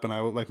picked it up, and I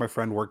like my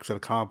friend works at a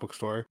comic book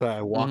store, so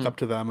I walk Mhm. up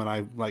to them and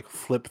I like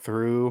flip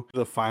through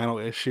the final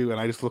issue, and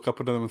I just look up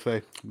at them and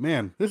say,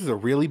 "Man, this is a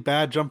really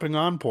bad jumping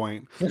on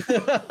point."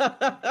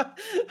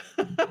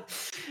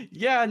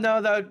 Yeah,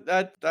 no,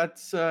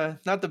 that's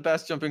not the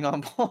best jumping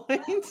on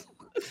point.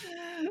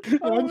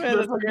 Oh man, That's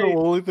that's like the great.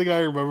 only thing I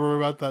remember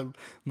about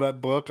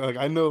that book. Like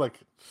I know like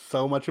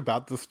so much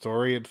about the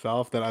story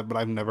itself but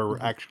I've never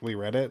Mhm. actually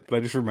read it. But I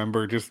just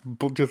remember just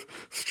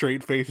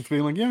straight faces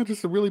being like, yeah,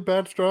 just a really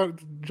bad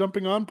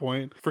jumping on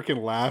point.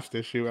 Freaking last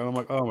issue, and I'm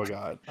like, oh my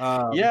god.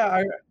 Yeah,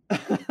 I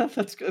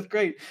that's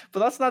great. But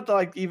that's not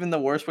like even the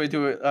worst way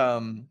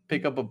to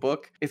pick up a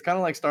book. It's kind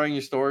of like starting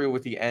your story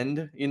with the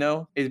end, you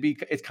know?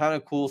 It's kind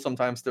of cool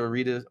sometimes to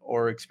read it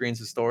or experience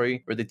a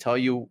story where they tell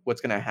you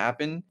what's going to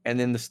happen and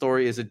then the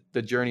story is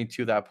the journey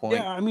to that point.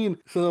 Yeah, I mean,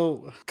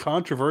 so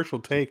controversial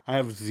take.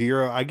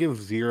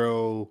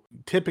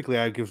 Typically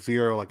I give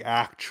zero like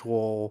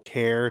actual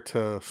care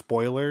to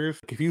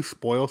spoilers. If you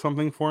spoil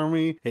something for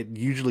me, it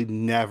usually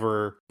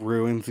never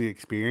ruins the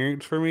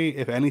experience for me.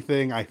 If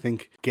anything, I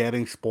think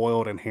getting spoiled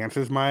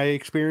enhances my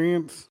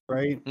experience,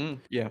 right?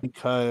 Yeah.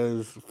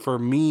 Because for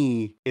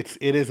me it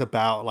is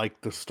about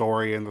like the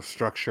story and the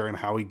structure and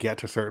how we get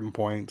to certain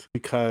points.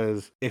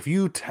 Because if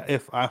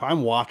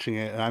I'm watching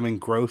it and I'm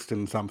engrossed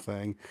in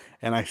something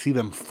and I see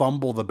them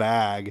fumble the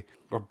bag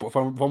or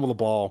fumble the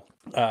ball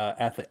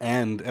at the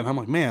end, and I'm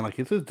like, man, like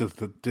this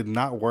just did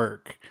not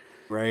work,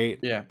 right?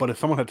 Yeah. But if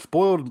someone had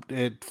spoiled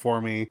it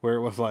for me, where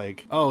it was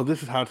like, oh,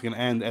 this is how it's gonna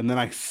end, and then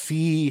I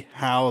see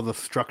how the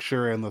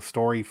structure and the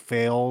story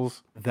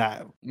fails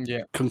that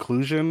Yeah.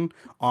 conclusion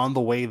on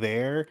the way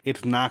there,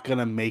 it's not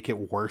gonna make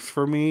it worse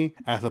for me,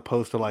 as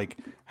opposed to like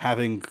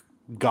having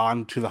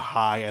gone to the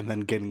high and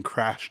then getting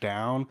crashed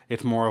down.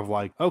 It's more of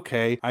like,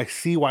 okay, I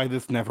see why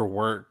this never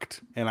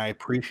worked, and I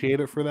appreciate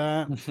it for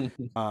that. And then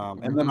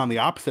Mhm. on the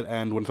opposite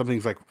end, when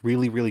something's like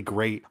really, really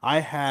great, I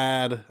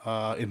had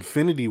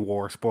Infinity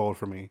War spoiled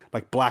for me,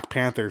 like Black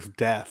Panther's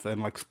death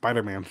and like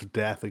Spider-Man's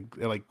death,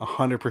 like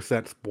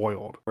 100%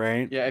 spoiled,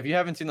 right? Yeah, if you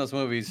haven't seen those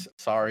movies,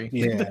 sorry.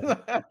 Yeah.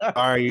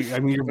 Sorry, I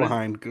mean you're But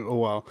behind. Oh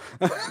well.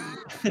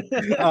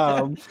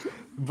 um,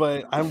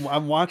 but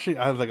I'm watching.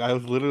 I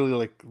was literally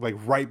like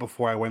right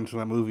before I went to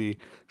the movie,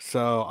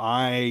 so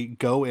I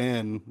go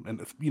in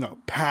and it's,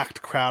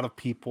 packed crowd of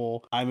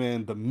people. I'm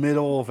in the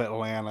middle of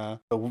Atlanta,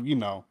 so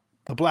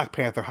the Black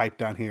Panther hype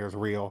down here is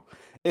real,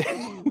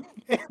 and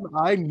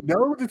I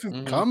know this is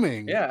Mhm.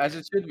 coming. Yeah, as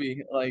it should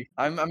be. Like,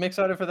 I'm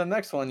excited for the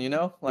next one, you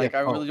know? Yeah. Like,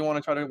 I Oh, really do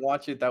wanna try to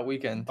watch it that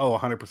weekend. oh,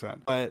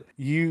 100%. But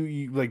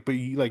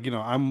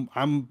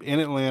I'm in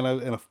Atlanta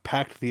in a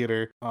packed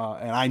theater,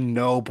 and I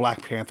know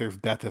Black Panther's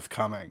death is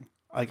coming.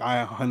 Like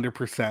I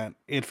 100%,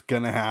 it's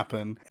gonna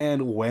happen.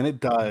 And when it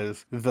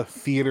does, the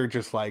theater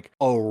just like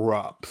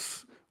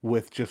erupts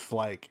with just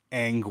like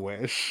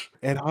anguish.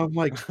 And I'm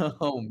like,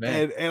 Oh,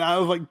 man. and I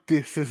was like,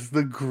 this is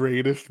the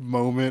greatest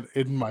moment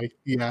in my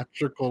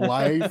theatrical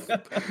life.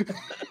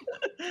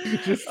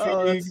 Just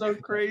Oh, that's seeing so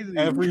crazy.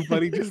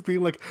 everybody just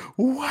being like,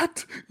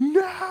 "What?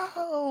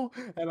 No!"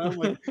 And I'm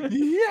like,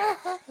 "Yes!"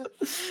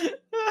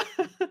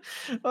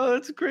 Oh,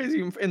 that's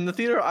crazy. In the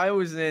theater I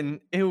was in,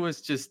 it was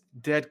just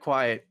dead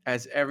quiet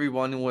as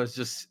everyone was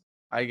just,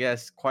 I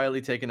guess,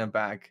 quietly taken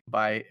aback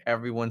by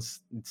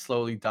everyone's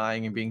slowly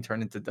dying and being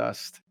turned into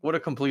dust. What a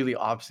completely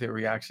opposite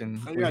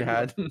reaction we Yeah,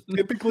 had.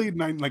 typically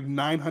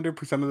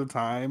 900% of the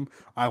time,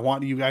 I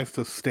want you guys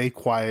to stay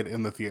quiet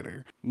in the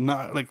theater.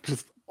 Not like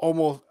just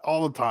almost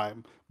all the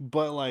time.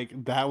 But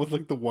like that was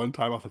like the one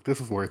time I was like, "This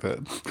is worth it."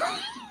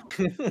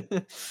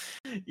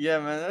 Yeah,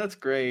 man, that's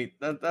great.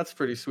 That's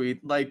pretty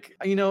sweet. Like,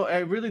 I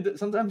really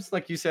sometimes,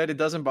 like you said, it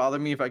doesn't bother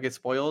me if I get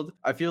spoiled.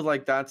 I feel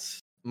like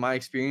that's my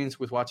experience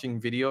with watching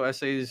video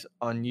essays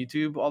on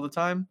YouTube all the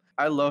time.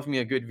 I love me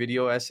a good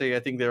video essay. I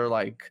think they're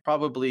like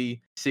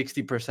probably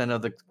 60%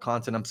 of the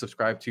content I'm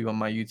subscribed to on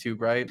my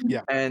YouTube, right?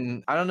 Yeah.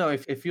 And I don't know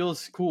if it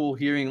feels cool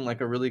hearing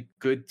like a really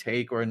good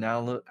take or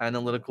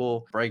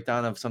analytical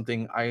breakdown of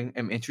something I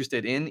am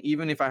interested in,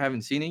 even if I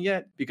haven't seen it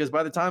yet. Because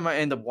by the time I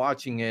end up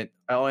watching it,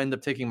 I'll end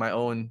up taking my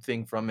own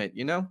thing from it,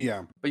 you know?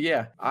 Yeah. But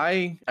yeah,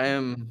 I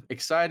am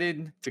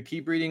excited to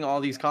keep reading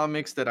all these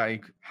comics that I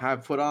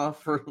have put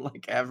off for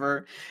like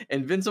ever.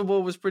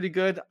 Invincible was pretty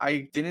good.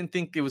 I didn't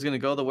think it was going to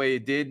go the way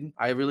it did.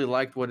 I really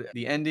liked what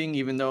the ending,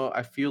 even though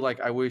I feel like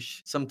I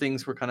wish some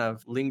things were kind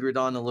of lingered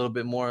on a little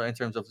bit more in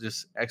terms of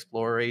just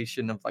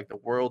exploration of like the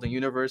world and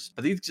universe.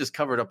 But these just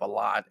covered up a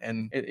lot,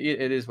 and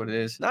it is what it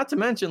is. Not to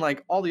mention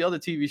like all the other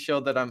TV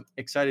show that I'm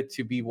excited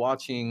to be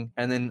watching,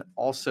 and then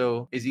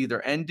also is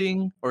either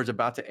ending or is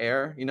about to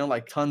air.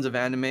 Like tons of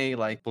anime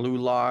like Blue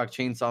Lock,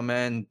 Chainsaw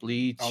Man, Oh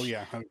Bleach,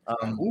 yeah, 100%.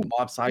 Ooh, Mob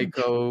preach.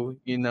 Psycho.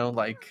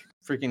 Like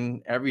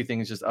freaking everything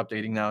is just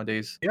updating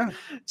nowadays. Yeah.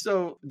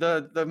 So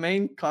the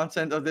main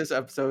content of this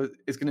episode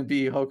is going to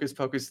be Hocus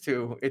Pocus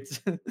 2.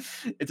 It's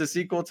it's a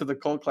sequel to the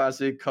cult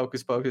classic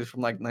Hocus Pocus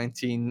from like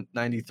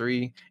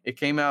 1993. It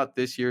came out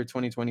this year,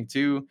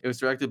 2022. It was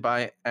directed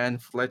by Anne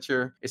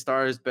Fletcher. It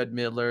stars Bette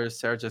Midler,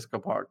 Sarah Jessica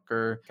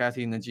Parker,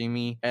 Kathy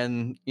Najimy,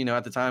 and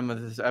at the time of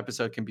this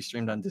episode can be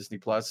streamed on Disney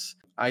Plus.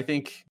 I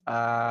think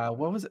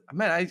what was it?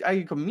 Man,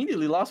 I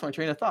immediately lost my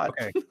train of thought.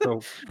 Okay,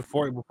 so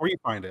before you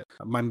find it,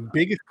 my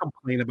biggest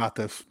complaint about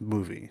this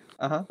movie,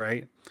 Uh-huh.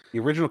 right? The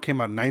original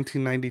came out in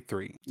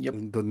 1993. Yep.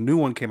 The new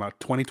one came out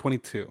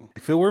 2022.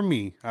 If it were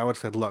me, I would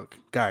have said, "Look,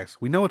 guys,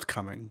 we know it's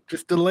coming.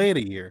 Just delay it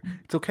a year.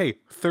 It's okay.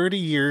 30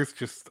 years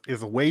just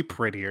is way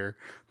prettier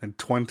than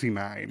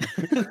 29."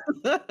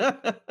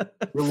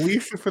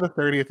 Release it for the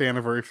 30th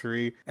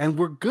anniversary, and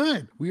we're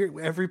good.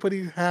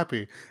 Everybody's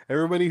happy.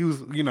 Everybody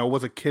who's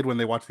was a kid when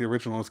they watched the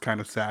original is kind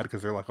of sad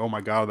because they're like, "Oh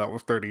my god, that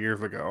was 30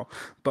 years ago."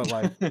 But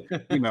like,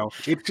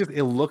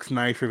 it looks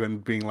nicer than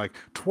being like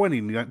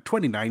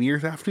 29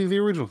 years after the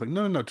original. It's like,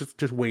 no, no, no,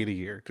 just wait a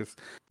year. Just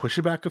push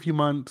it back a few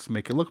months,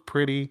 make it look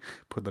pretty,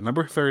 put the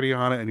number 30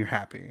 on it, and you're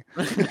happy.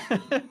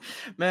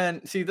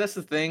 Man, see, that's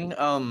the thing.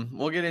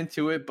 We'll get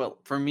into it, but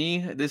for me,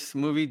 this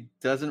movie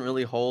doesn't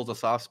really hold a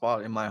soft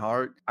spot in my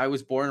heart. I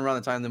was born around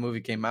the time the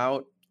movie came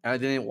out, and I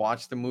didn't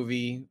watch the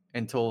movie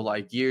until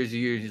like years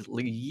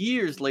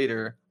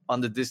later on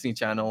the Disney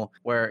Channel,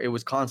 where it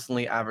was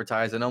constantly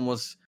advertised and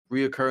almost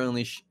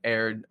reoccurringly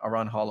aired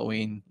around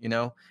Halloween,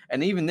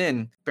 And even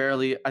then,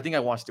 barely, I think I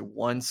watched it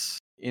once,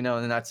 and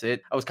that's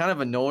it. I was kind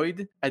of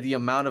annoyed at the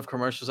amount of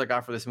commercials I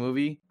got for this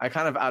movie. I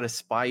kind of out of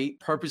spite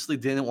purposely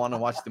didn't want to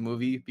watch the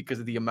movie because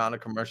of the amount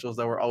of commercials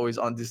that were always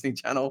on Disney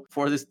Channel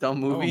for this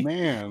dumb Oh movie.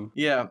 man.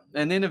 Yeah,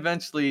 and then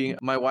eventually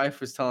my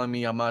wife was telling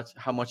me how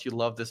much you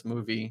love this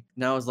movie.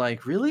 And I was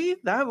like, "Really?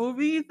 That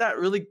movie? That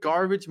really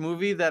garbage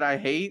movie that I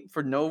hate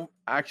for no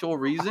actual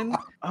reason?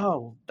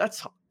 Oh,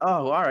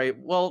 Oh, all right.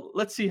 Well,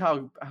 let's see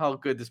how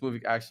good this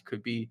movie actually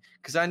could be.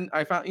 Because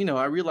I found,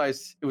 I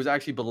realized it was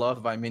actually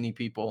beloved by many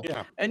people,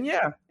 Yeah. and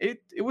yeah, it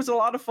was a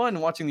lot of fun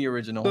watching the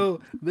original.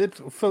 So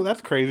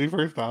that's crazy.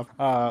 First off,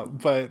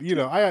 but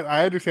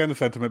I understand the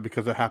sentiment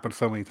because it happens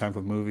so many times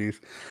with movies.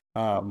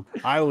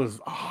 I was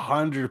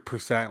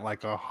 100%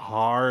 like a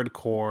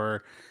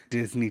hardcore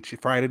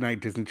Friday night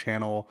Disney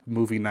Channel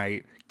movie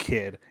night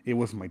kid. It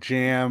was my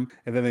jam,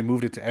 and then they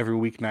moved it to every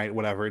weeknight,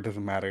 whatever. It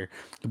doesn't matter.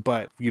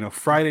 But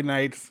Friday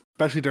nights,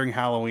 especially during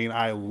Halloween,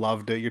 I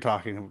loved it. You're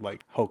talking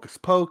like Hocus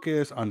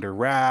Pocus, Under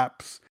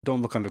Wraps,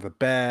 Don't Look Under the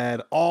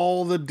Bed,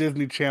 all the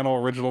Disney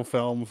Channel original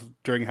films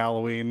during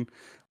Halloween.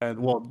 And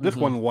well, this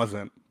Hmm. one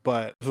wasn't,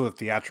 but this was a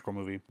theatrical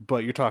movie.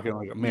 But you're talking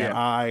like, man, Yeah.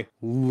 I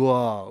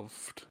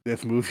loved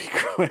this movie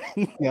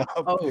growing up.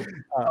 Oh,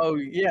 Uh, oh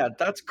yeah,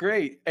 that's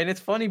great. And it's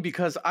funny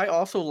because I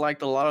also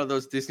liked a lot of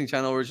those Disney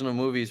Channel original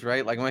movies,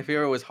 right? Like my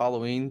favorite was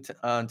Halloween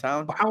Town.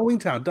 Halloween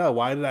Town, duh.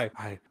 Why did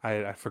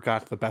I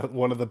forgot the best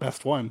one of the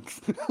best ones.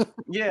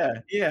 Yeah,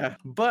 yeah.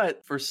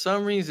 But for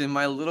some reason,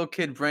 my little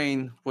kid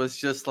brain was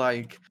just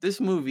like, this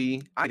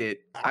movie, I hate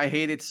it. I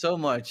hate it so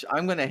much.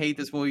 I'm gonna hate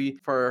this movie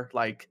for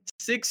like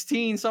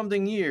 16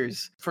 something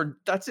years. For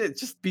that's it,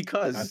 just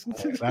because.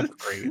 That's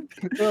great.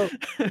 Well,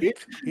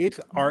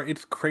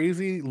 it's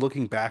crazy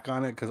looking back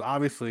on it because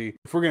obviously,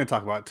 if we're gonna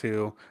talk about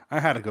two, I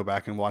had to go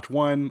back and watch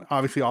one.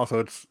 Obviously, also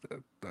it's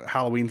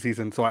Halloween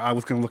season, so I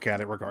was gonna look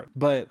at it regard.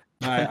 But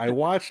I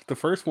watched the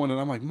first one and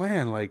I'm like,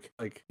 man, like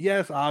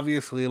yes,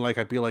 obviously, like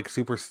I'd be like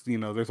super,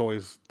 there's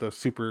always the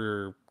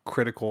super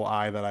critical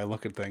eye that I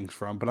look at things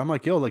from, but I'm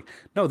like, yo, like,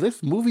 no,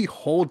 this movie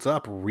holds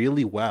up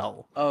really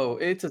well. Oh,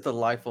 it's a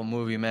delightful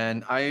movie,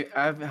 man.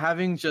 I've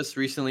having just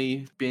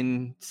recently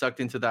been sucked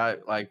into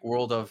that like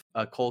world of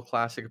cult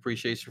classic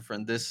appreciation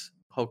from this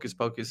Hocus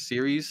Pocus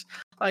series.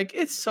 Like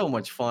it's so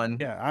much fun.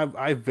 Yeah,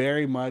 I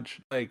very much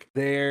like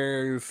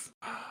there's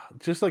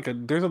just like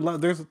there's a lot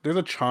there's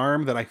a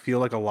charm that I feel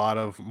like a lot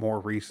of more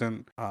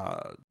recent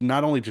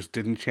not only just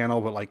Disney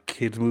Channel but like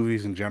kids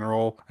movies in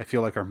general I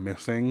feel like are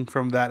missing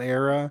from that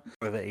era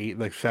or the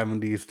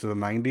 70s to the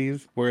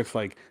 90s where it's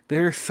like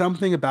there's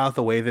something about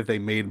the way that they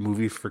made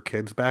movies for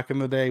kids back in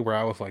the day where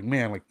I was like,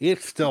 man, like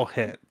it still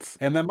hits.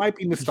 And that might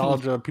be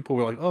nostalgia. People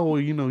were like, oh well,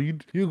 you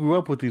grew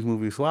up with these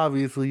movies, so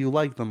obviously you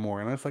like them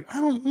more. And I was like, I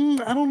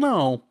don't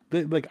know.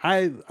 Like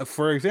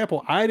for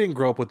example, I didn't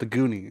grow up with the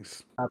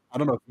Goonies. I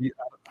don't know if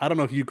I don't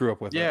know if you grew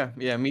up with it. Yeah,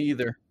 yeah, me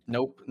either.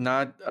 Nope,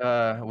 not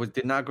was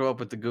did not grow up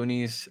with the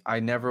Goonies. I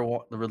never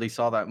really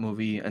saw that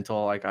movie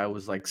until like I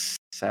was like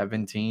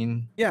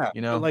 17, Yeah,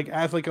 you but know. like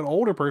as like an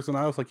older person,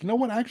 I was like, you know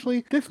what?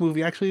 Actually, this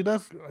movie actually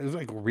does is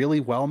like really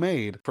well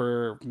made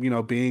for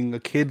being a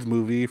kids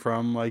movie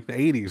from like the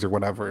 80s or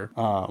whatever.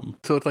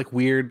 So it's like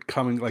weird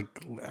coming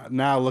like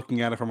now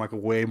looking at it from like a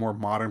way more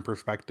modern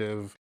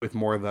perspective with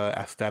more of the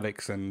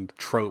aesthetics and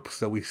tropes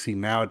that we see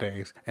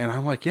nowadays. And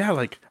I'm like, yeah,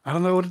 like I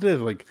don't know what it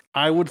is. Like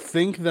I would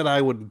think that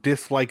I would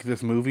dislike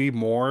this movie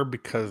more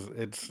because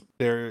it's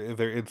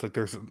it's like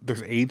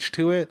there's age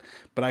to it,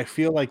 but I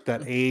feel like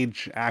that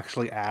age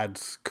actually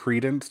adds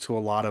credence to a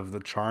lot of the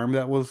charm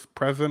that was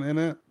present in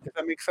it. If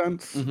that makes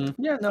sense.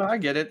 Yeah, no, I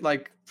get it.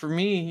 Like for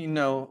me,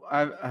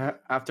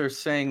 after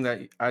saying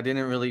that I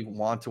didn't really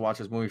want to watch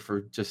this movie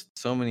for just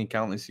so many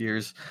countless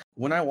years,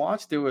 when I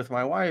watched it with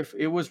my wife,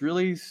 it was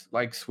really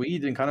like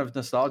sweet and kind of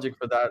nostalgic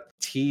for that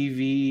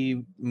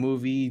TV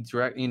movie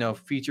direct,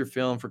 feature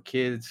film for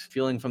kids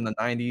feeling from the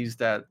 90s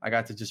that I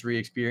got to just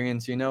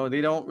re-experience. They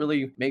don't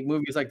really make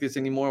movies like this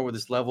anymore with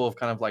this level of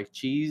kind of like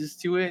cheese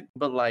to it.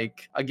 But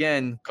like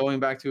again, going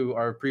back to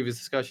our previous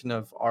discussion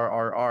of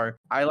RRR,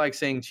 I like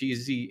saying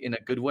cheesy in a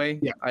good way.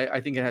 Yeah.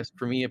 I think it has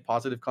for me a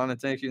positive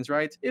connotations,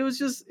 right? It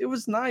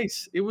was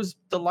nice. It was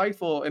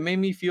delightful. It made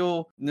me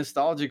feel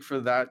nostalgic for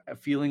that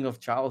feeling of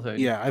childhood.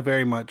 Yeah, I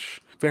very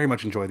much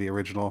enjoy the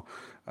original.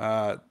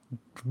 Uh,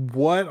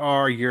 what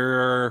are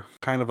your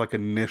kind of like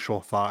initial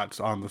thoughts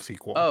on the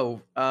sequel?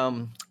 Oh,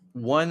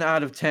 1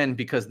 out of 10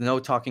 because no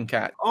talking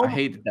cat. I Oh,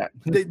 hated that.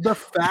 the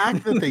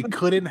fact that they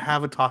couldn't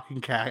have a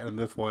talking cat in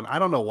this one, I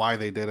don't know why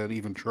they didn't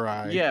even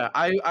try. Yeah,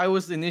 I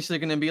was initially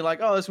gonna be like,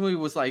 oh, this movie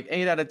was like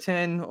 8 out of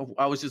 10.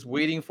 I was just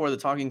waiting for the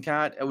talking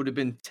cat. It would have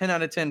been 10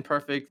 out of 10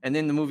 perfect. And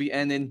then the movie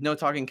ended, no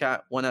talking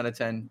cat, 1 out of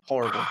 10.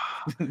 Horrible.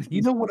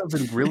 You know what would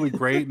have been really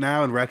great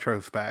now in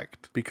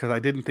retrospect because I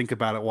didn't think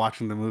about it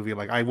watching the movie.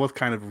 Like I was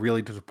kind of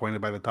really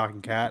disappointed by the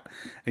talking cat,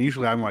 and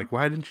usually I'm like,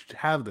 why didn't you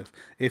have this?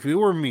 If it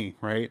were me,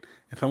 right?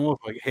 If someone was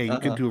like, hey, you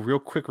can Uh-huh. do a real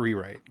quick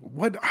rewrite.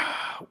 What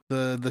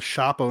the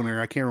shop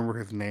owner? I can't remember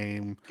his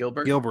name.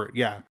 Gilbert? Gilbert,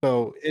 yeah.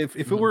 So if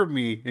it Mhm. were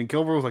me and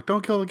Gilbert was like,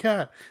 "Don't kill the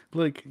cat,"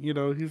 like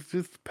he's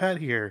just a pet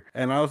here,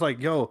 and I was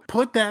like, "Yo,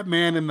 put that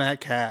man in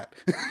that cat."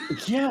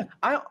 Yeah,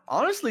 I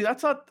honestly, I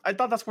thought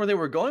that's where they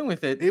were going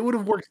with it. It would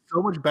have worked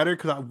so much better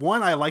because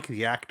one, I like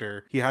the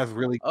actor.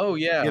 Oh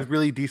He yeah. has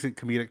really decent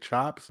comedic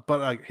chops,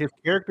 but like his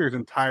character is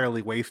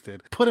entirely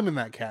wasted. Put him in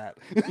that cat.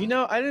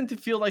 I didn't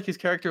feel like his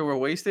character were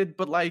wasted,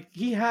 but like,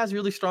 he has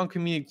really strong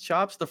comedic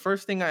chops. The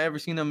first thing I ever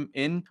seen him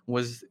in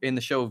was in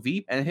the show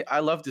Veep, and I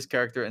loved his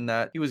character in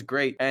that. He was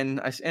great, and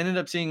ended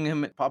up seeing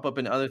him pop up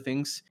in other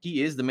things.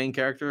 He is the main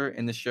character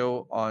in the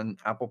show on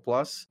Apple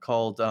Plus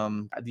called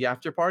The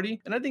After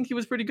Party, and I think he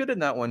was pretty good in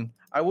that one.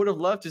 I would have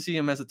loved to see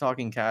him as a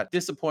talking cat.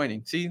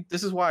 Disappointing. See,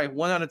 this is why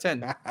 1 out of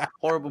 10.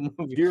 Horrible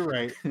movie. You're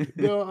right.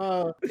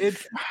 No,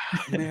 it's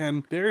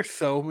man, there's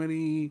so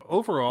many.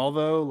 Overall,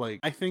 though, like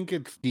I think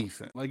it's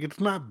decent. Like it's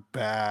not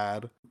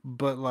bad,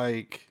 but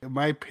like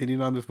my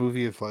opinion on this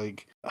movie is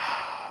like,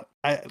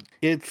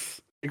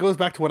 it goes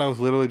back to what I was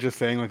literally just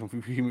saying like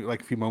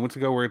a few moments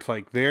ago, where it's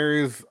like there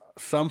is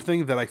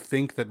something that I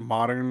think that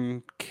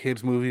modern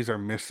kids movies are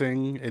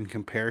missing in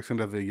comparison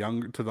to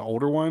the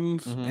older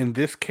ones. Mhm. In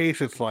this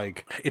case, it's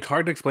like it's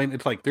hard to explain.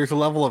 It's like there's a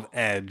level of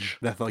edge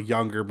that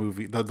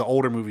the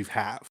older movies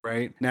have.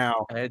 Right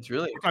now, Edge,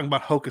 really? we're talking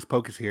about Hocus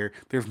Pocus here.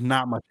 There's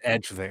not much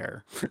edge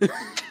there,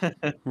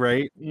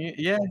 right?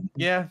 Yeah,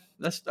 yeah.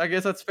 I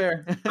guess that's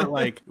fair. But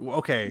like,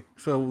 okay,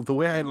 so the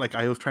way I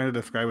was trying to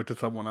describe it to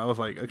someone, I was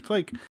like, it's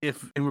like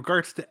if in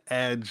regards to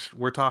edge,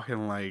 we're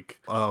talking like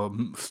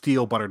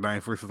steel butter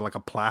knife versus like a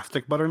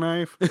plastic butter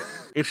knife.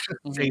 It's just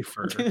Mhm.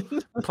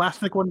 safer.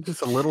 Plastic one's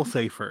just a little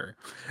safer,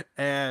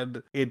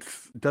 and it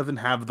doesn't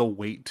have the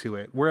weight to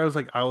it. Whereas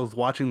like I was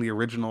watching the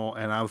original,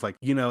 and I was like,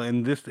 in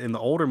the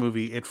older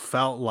movie, it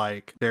felt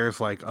like there's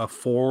like a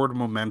forward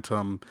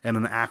momentum and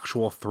an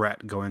actual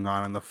threat going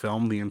on in the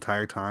film the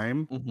entire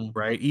time, Mhm.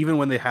 right? Even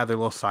when they had their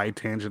little side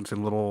tangents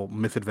and little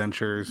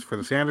misadventures for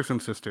the Sanderson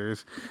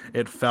sisters,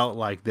 it felt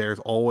like it's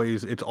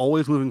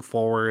always moving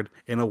forward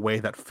in a way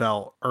that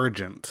felt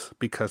urgent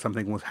because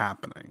something was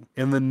happening.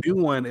 In the new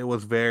one, it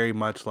was very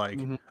much like,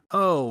 Mhm.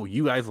 oh,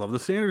 you guys love the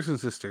Sanderson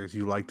sisters.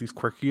 You like these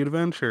quirky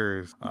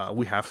adventures.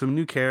 We have some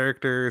new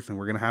characters and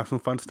we're going to have some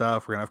fun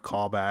stuff. We're going to have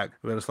callback.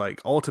 But it's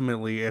like,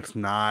 ultimately, it's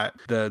not,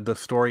 the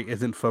story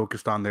isn't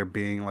focused on there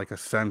being like a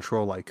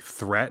central like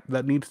threat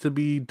that needs to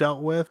be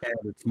dealt with. And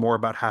it's more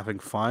about having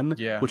fun,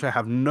 Yeah. which I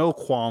have no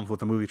qualms with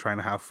the movie trying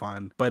to have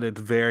fun. But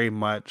it's very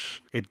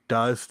much, it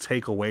does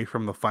take away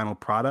from the final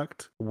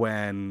product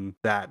when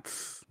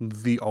that's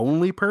the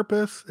only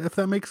purpose, if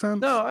that makes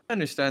sense. No, I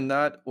understand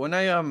that. When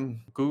I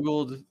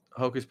Googled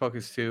Hocus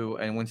Pocus 2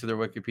 and went to their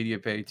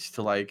Wikipedia page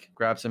to like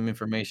grab some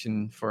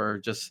information for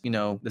just,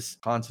 this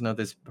content of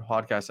this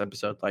podcast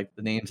episode, like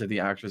the names of the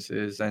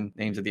actresses and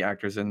names of the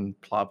actors and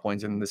plot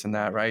points and this and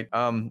that, right?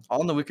 On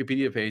the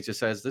Wikipedia page, it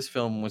says this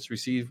film was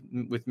received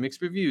with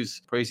mixed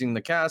reviews, praising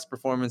the cast,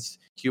 performance,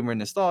 humor, and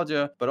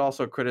nostalgia, but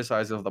also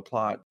criticized of the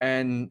plot.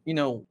 And,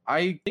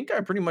 I think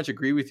I pretty much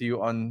agree with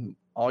you on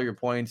all your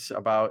points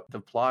about the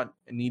plot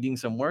needing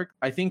some work.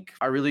 I think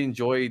I really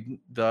enjoyed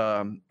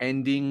the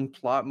ending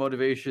plot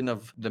motivation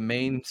of the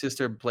main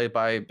sister played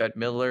by Bette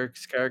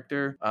Midler's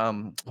character.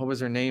 What was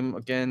her name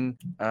again?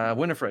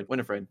 Winifred.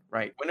 Winifred,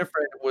 right.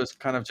 Winifred was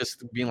kind of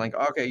just being like,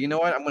 okay, you know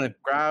what? I'm going to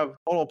grab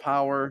total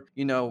power,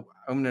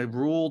 I'm going to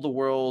rule the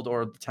world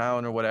or the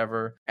town or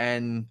whatever.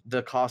 And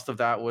the cost of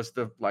that was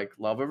the like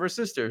love of her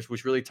sisters,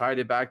 which really tied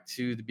it back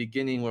to the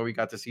beginning where we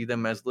got to see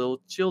them as little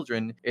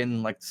children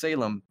in like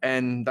Salem.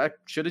 And that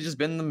should have just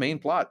been the main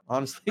plot,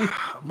 honestly.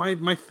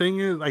 My thing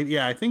is,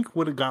 I think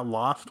what it got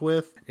lost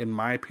with, in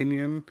my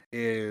opinion,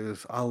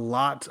 is a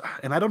lot.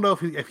 And I don't know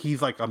if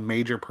he's like a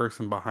major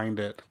person behind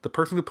it. The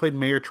person who played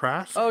Mayor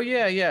Trask. Oh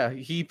yeah.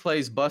 He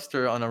plays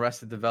Buster on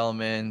Arrested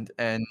Development,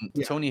 and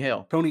Yeah. Tony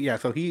Hale. Tony,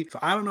 so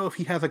I don't know if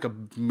he has like a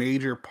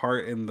major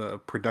part in the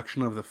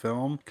production of the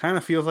film. Kind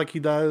of feels like he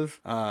does,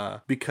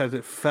 because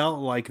it felt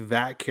like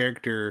that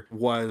character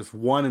was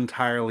one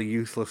entirely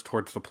useless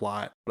towards the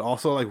plot, but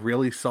also like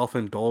really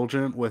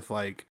self-indulgent with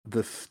like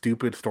the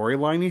stupid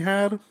storyline he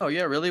had. Oh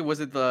yeah, really? Was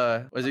it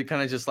kind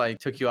of just like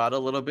took you out a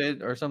little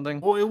bit or something?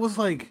 Well, it was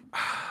like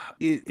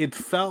it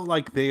felt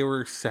like they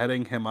were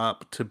setting him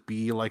up to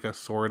be like a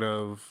sort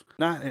of,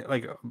 not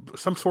like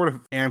some sort of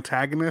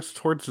antagonist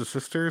towards the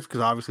sisters, because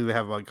obviously they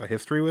have like a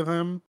history with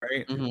him,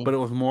 right? Mhm. But it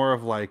was more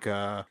of like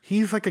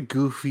he's like a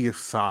goofy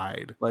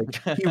aside.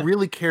 Like he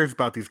really cares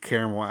about these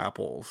caramel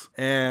apples.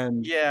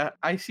 And Yeah,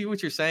 I see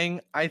what you're saying.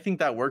 I think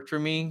that worked for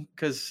me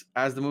because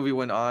as the movie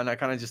went on, I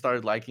kind of just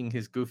started liking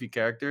his goofy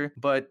character.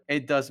 But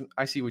it does.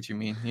 I see what you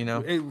mean.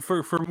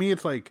 for me,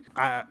 it's like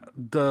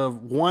the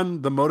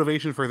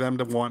motivation for them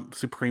to want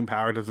supreme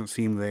power doesn't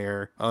seem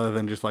there, other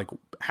than just like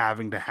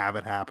having to have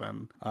it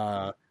happen.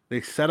 They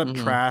set up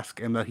Mhm.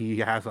 Trask and that he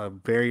has a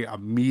very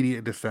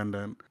immediate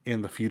descendant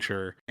in the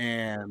future,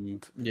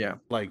 and Yeah.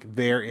 like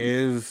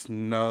there's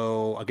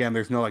no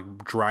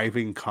like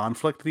driving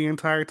conflict the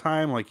entire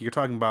time. Like you're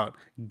talking about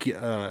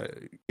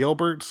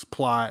Gilbert's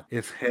plot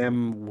is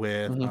him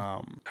with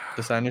Mhm.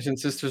 The Sanderson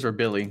sisters or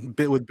Billy?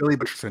 with Billy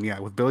Butcherson. Yeah,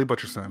 with Billy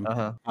Butcherson.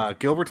 Uh-huh.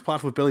 Gilbert's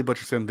plot with Billy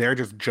Butcherson, they're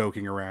just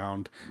joking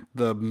around.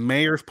 The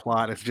mayor's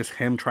plot is just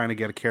him trying to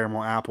get a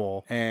caramel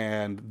apple,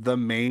 and the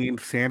main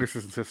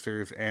Sanderson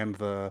sisters and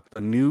the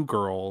the new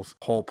girl's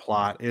whole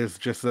plot is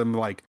just them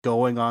like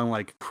going on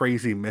like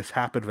crazy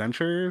mishap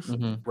adventures,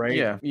 right?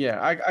 Yeah,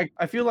 yeah.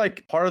 I feel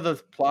like part of the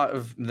plot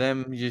of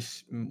them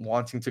just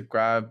wanting to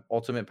grab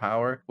ultimate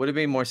power would have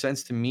made more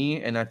sense to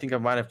me, and I think I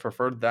might have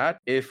preferred that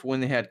if when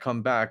they had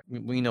come back,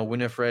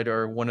 Winifred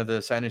or one of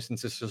the Sanderson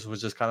sisters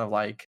was just kind of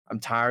like, "I'm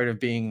tired of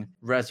being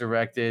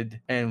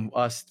resurrected and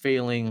us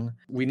failing.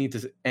 We need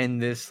to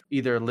end this,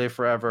 either live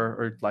forever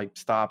or like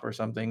stop or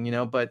something,"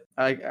 But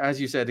as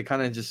you said, it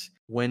kind of just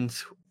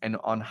went and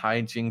on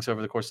hijinks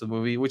over the course of the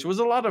movie, which was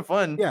a lot of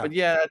fun. Yeah. But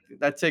yeah,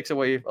 that takes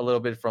away a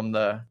little bit from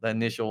the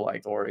initial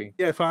like story.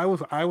 Yeah, so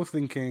I was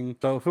thinking,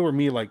 so if it were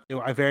me, like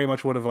I very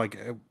much would have like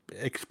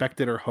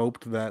expected or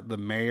hoped that the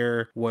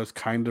mayor was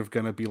kind of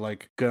gonna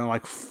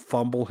like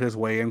fumble his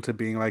way into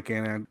being like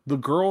in and the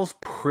girls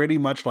pretty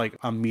much like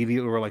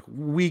immediately were like,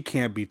 we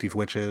can't beat these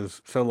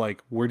witches, so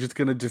like we're just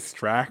gonna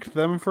distract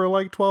them for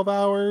like 12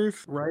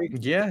 hours, right?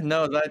 Yeah,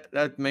 no,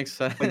 that makes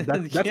sense. Like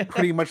that's Yeah.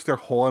 pretty much their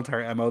whole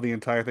entire MO, the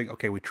entire thing.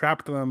 Okay, we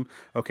trapped them.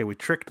 Okay, we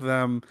tricked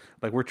them.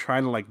 Like we're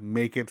trying to like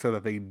make it so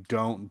that they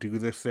don't do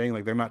this thing.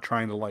 Like they're not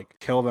trying to like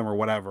kill them or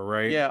whatever,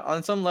 right? Yeah,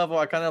 on some level,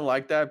 I kind of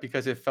like that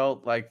because it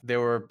felt like they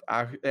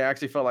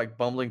actually felt like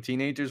bumbling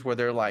teenagers where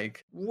they're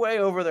like way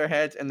over their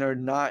heads and they're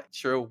not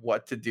sure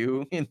what to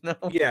do, you know?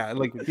 Yeah,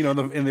 like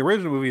in the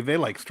original movie, they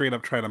like straight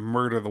up try to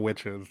murder the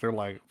witches. They're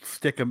like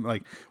stick them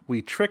like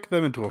we trick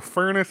them into a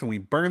furnace and we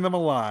burn them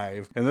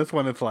alive. And this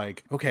one, it's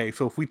like, okay,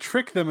 so if we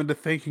trick them into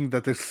thinking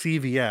that this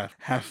CVS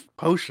has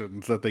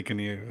potions that they can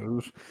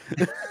use,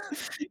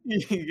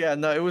 Yeah,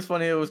 no, it was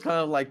funny. It was kind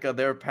of like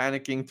they were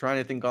panicking, trying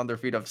to think on their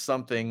feet of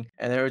something,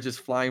 and they were just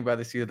flying by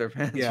the seat of their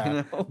pants, you yeah,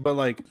 know? but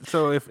like,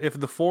 so if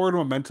the forward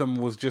momentum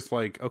was just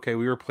like, okay,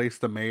 we replace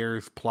the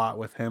mayor's plot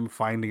with him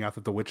finding out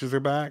that the witches are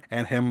back,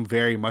 and him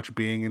very much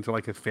being into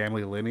like his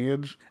family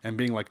lineage and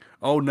being like,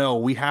 oh no,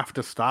 we have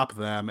to stop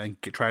them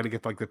and try to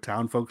get like the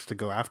town folks to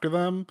go after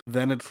them.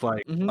 Then it's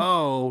like, Mhm.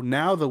 oh,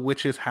 now the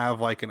witches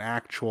have like an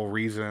actual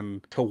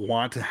reason to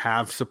want to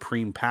have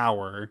supreme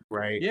power,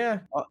 right? Yeah,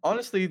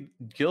 honestly,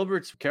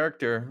 Gilbert's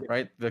character,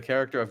 right? The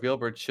character of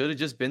Gilbert should have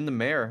just been the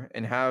mayor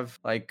and have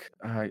like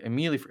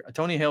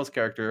Tony Hale's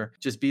character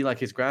just be like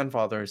his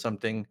grandfather or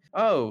something.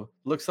 Oh,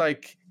 looks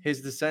like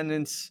his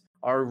descendants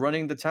are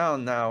running the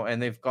town now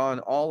and they've gone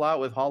all out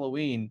with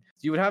Halloween.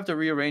 You would have to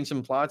rearrange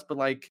some plots, but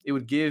like it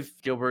would give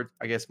Gilbert,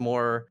 I guess,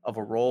 more of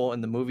a role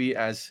in the movie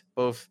as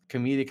both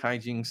comedic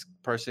hijinks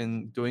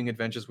person doing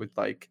adventures with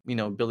like,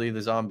 Billy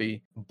the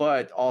zombie,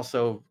 but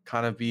also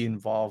kind of be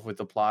involved with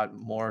the plot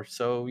more.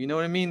 So, you know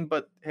what I mean?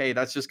 But hey,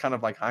 that's just kind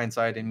of like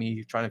hindsight and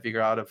me trying to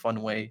figure out a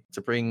fun way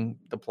to bring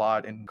the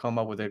plot and come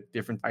up with a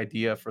different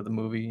idea for the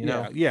movie, you Yeah,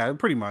 know? yeah,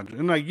 pretty much.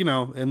 And like,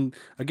 and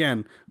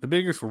again, the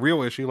biggest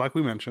real issue, like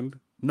we mentioned,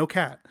 no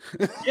cat.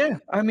 Yeah,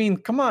 I mean,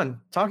 come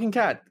on, talking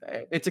cat.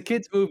 It's a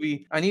kids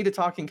movie. I need a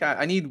talking cat.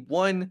 I need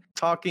one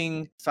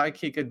talking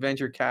sidekick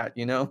adventure cat,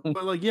 you know?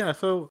 But like, yeah,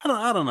 so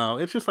I don't know.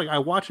 It's just like I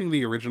watching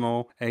the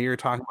original, and you're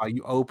talking about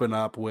you open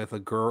up with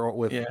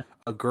Yeah.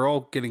 a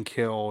girl getting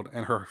killed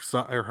and her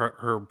son, or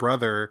her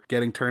brother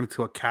getting turned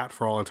into a cat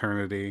for all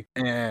eternity,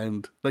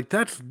 and like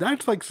that's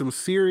like some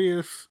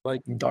serious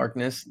like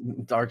Darkness,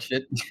 dark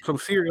shit. some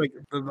serious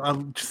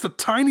like just a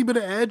tiny bit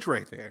of edge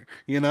right there,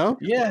 you know?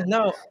 Yeah,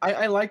 no,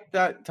 I like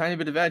that tiny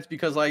bit of edge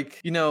because,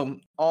 like,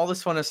 all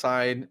this fun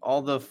aside,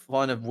 all the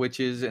fun of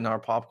witches and our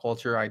pop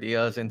culture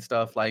ideas and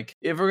stuff, like,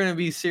 if we're gonna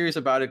be serious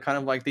about it, kind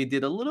of like they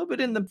did a little bit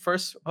in the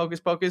first Hocus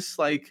Pocus,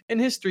 like, in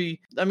history,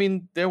 I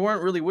mean, there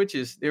weren't really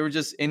witches. They were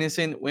just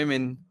innocent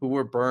women who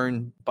were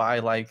burned by,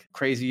 like,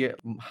 crazy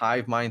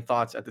hive mind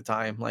thoughts at the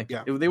time. Like,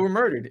 Yeah. they were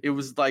murdered. It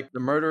was like the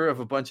murder of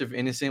a bunch of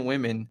innocent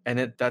women,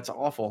 and that's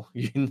awful,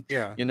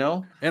 Yeah. you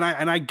know? And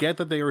I get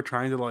that they were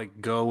trying to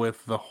like go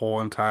with the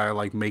whole entire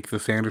like make the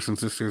Sanderson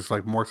sisters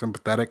like more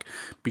sympathetic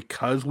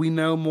because we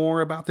know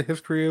more about the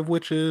history of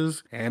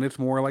witches and it's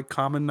more like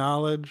common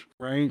knowledge,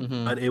 right?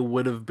 Mhm. But it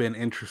would have been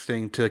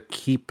interesting to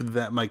keep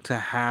them like to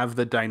have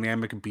the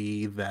dynamic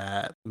be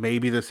that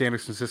maybe the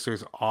Sanderson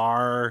sisters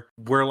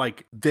were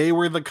like they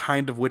were the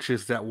kind of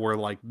witches that were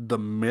like the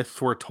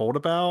myths were told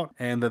about,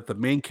 and that the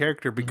main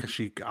character, because Mhm.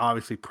 she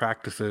obviously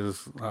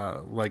practices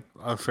like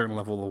a certain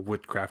level of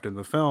witchcraft in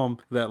the film,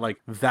 that like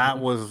that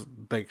Mhm. was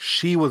like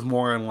she was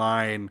more in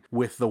line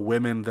with the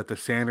women that the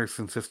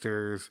Sanderson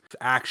sisters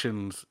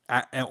actions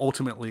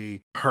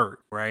ultimately hurt,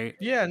 right?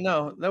 Yeah,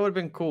 no, that would've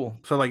been cool.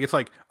 So like it's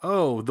like,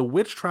 oh, the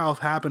witch trials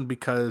happened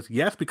because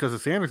yes, because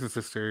of Sanderson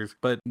sisters,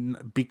 but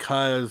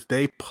because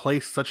they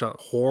placed such a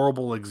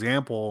horrible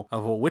example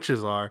of what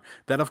witches are,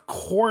 that of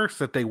course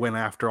that they went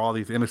after all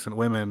these innocent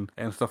women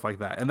and stuff like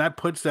that. And that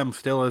puts them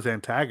still as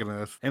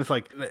antagonists. And it's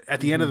like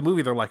at the end of Mhm. the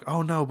movie, they're like,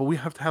 oh no, but we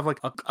have to have like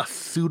a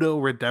pseudo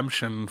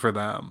redemption for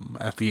them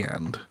at the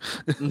end.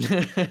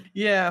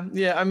 Yeah,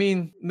 yeah, I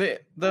mean,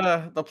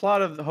 the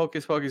plot of the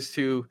Hocus Pocus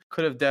 2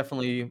 could have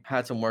definitely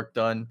had some work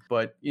done,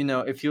 but,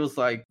 it feels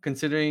like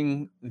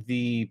considering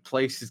the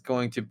place is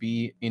going to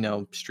be,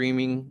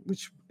 streaming,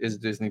 which is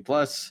Disney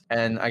Plus,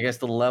 and I guess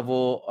the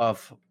level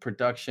of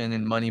production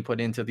and money put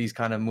into these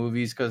kind of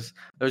movies, because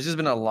there's just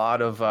been a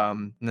lot of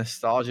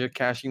nostalgia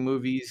caching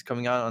movies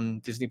coming out on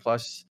Disney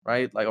Plus,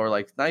 right? Like, or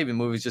like not even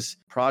movies, just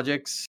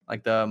projects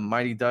like the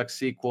Mighty Ducks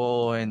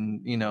sequel,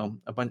 and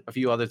a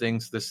few other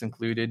things this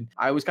included.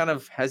 I was kind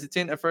of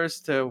hesitant at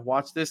first to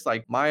watch this.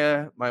 Like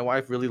Maya, my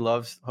wife, really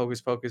loves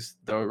Hocus Pocus,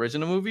 the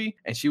original movie,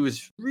 and she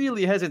was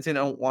really hesitant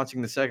on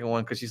watching the second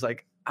one because she's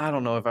like, I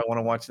don't know if I want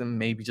to watch them,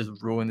 maybe just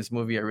ruin this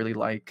movie I really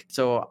like.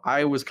 So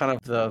I was kind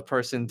of the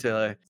person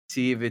to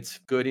see if it's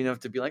good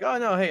enough to be like, oh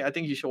no, hey, I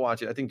think you should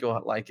watch it. I think you'll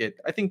like it.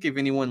 I think if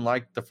anyone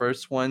liked the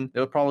first one,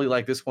 they'll probably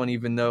like this one,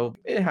 even though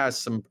it has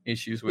some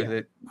issues with Yeah.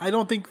 it. I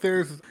don't think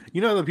there's,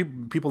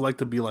 the people like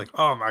to be like,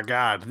 oh my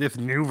god, this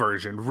new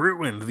version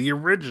ruined the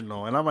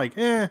original, and I'm like,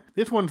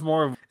 this one's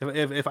more of,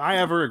 if I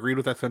ever agreed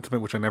with that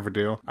sentiment, which I never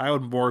do, I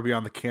would more be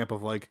on the camp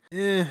of like,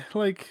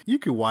 like you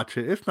could watch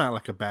it, it's not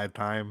like a bad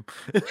time.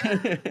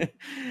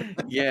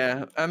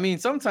 Yeah, I mean,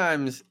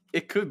 sometimes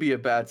it could be a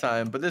bad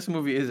time, but this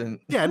movie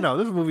isn't. Yeah, no,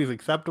 this movie is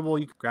acceptable.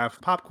 You can grab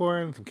some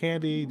popcorn, some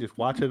candy, just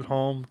watch it at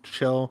home,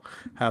 chill,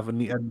 have a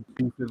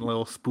decent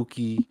little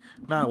spooky,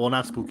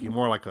 not spooky,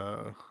 more like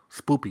a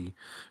spoopy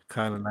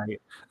kind of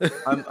night.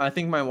 I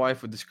think my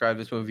wife would describe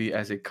this movie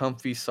as a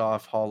comfy,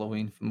 soft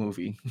Halloween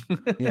movie.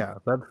 Yeah,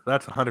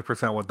 that's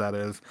 100% what that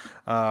is.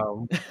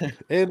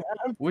 And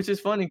Which is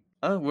funny.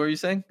 What were you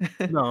saying?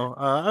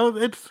 no,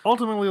 it's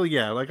ultimately,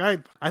 yeah. Like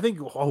I think,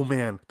 oh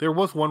man, there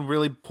was one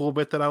really cool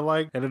bit that I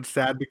liked, and it's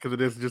sad because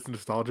it is just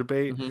nostalgia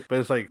bait. Mhm. But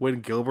it's like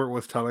when Gilbert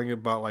was telling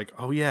about like,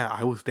 oh yeah,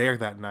 I was there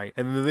that night,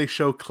 and then they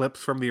show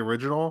clips from the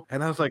original,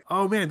 and I was like,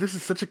 oh man, this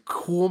is such a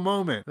cool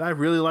moment. And I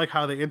really like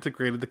how they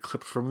integrated the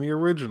clips from the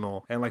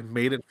original and like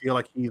made it feel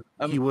like he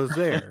Um, was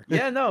there.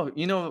 yeah, no,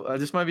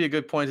 this might be a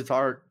good point to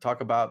talk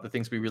about the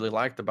things we really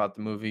liked about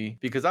the movie,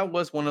 because that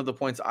was one of the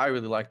points I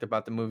really liked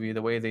about the movie,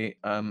 the way they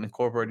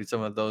incorporated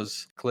some of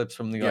those clips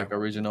from the Yeah. like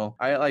original.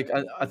 I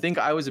think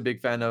I was a big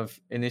fan of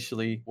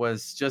initially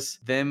was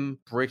just them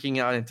breaking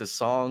out into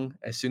song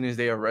as soon as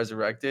they are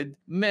resurrected.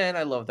 Man,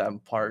 I love that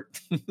part.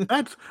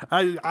 That's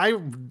I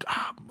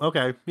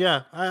okay,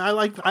 yeah. I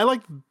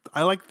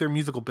like their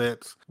musical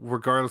bits,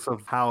 regardless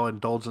of how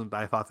indulgent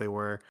I thought they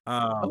were.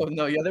 Oh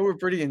no, yeah, they were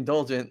pretty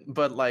indulgent,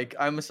 but like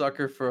I'm a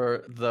sucker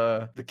for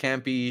the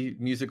campy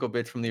musical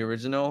bits from the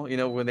original,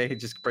 when they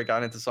just break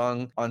out into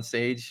song on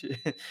stage.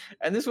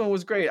 And this one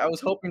was great. I was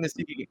hoping to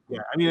see Yeah,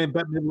 I mean,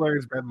 Bette Midler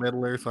is Bette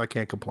Midler, so I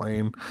can't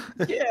complain.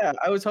 Yeah,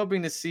 I was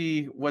hoping to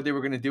see what they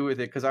were gonna do with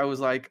it, because I was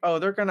like, "Oh,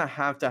 they're gonna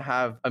have to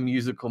have a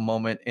musical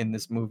moment in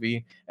this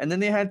movie." And then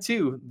they had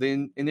two: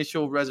 the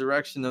initial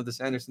resurrection of the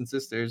Sanderson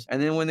sisters,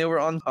 and then when they were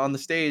on the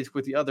stage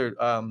with the other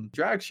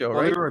drag show,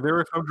 Well, right? there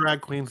were some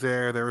drag queens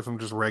there. There were some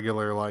just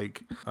regular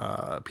like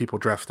people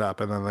dressed up,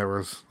 and then there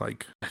was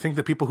like I think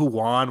the people who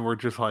won were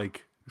just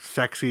like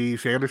sexy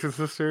Sanderson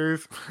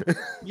sisters.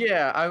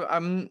 Yeah,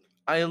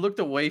 I looked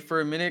away for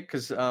a minute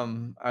because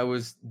I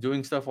was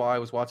doing stuff while I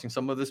was watching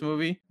some of this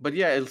movie. But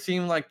yeah, it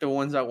seemed like the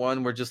ones that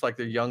won were just like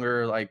the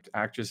younger like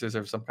actresses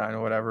of some kind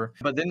or whatever.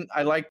 But then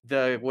I liked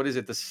the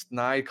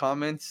snide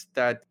comments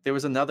that there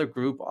was another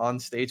group on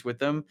stage with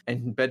them,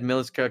 and Bette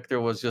Midler's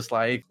character was just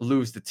like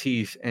lose the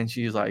teeth, and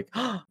she's like,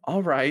 oh,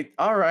 all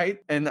right,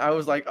 and I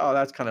was like, oh,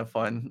 that's kind of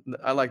fun.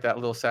 I like that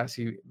little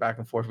sassy back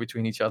and forth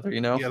between each other,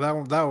 you know? Yeah,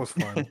 that was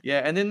fun. Yeah,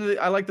 and then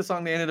I like the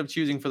song they ended up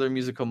choosing for their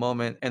musical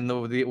moment, and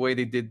the way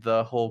they did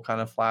the whole kind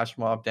of flash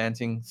mob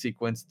dancing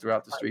sequence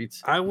throughout the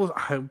streets. I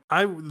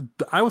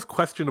was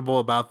questionable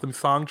about the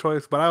song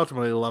choice, but I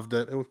ultimately loved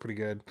it. It was pretty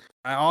good.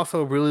 I liked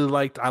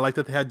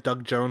that they had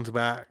Doug Jones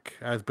back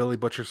as Billy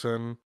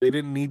Butcherson. They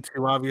didn't need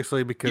to,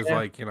 obviously, because Yeah.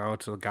 like,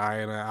 it's a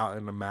guy out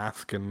in a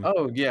mask and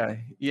Oh yeah,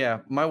 yeah.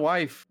 My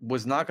wife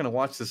was not going to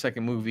watch the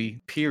second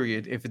movie,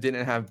 period, if it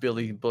didn't have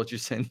Billy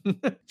Butcherson.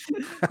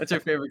 That's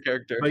her favorite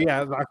character. but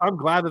yeah, I'm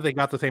glad that they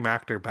got the same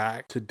actor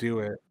back to do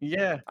it.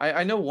 Yeah,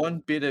 I know one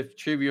bit of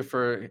trivia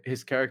for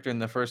his character in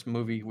the first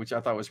movie, which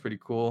I thought was pretty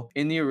cool.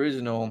 In the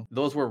original,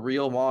 those were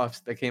real moths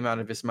that came out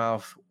of his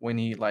mouth when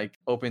he like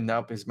opened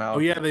up his Oh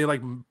mouth. yeah, they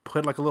like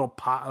put like a little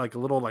pot, like a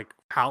little like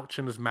pouch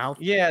in his mouth.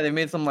 Yeah, they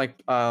made some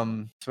like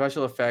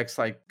special effects,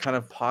 like kind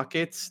of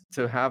pockets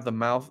to have the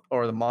mouth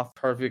or the moth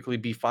perfectly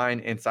be fine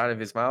inside of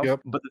his mouth.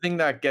 Yep. But the thing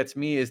that gets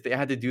me is they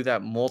had to do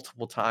that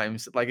multiple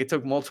times. Like it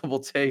took multiple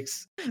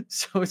takes.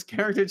 So his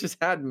character just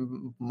had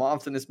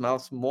moths in his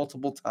mouth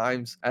multiple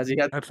times as he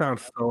had. That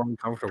sounds so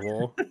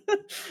uncomfortable.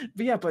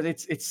 But yeah, but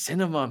it's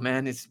cinema,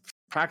 man. It's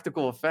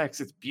practical effects.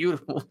 It's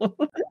beautiful.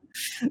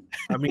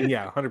 I mean,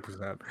 yeah,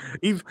 100%.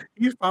 He's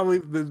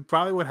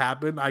probably what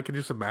happened. I can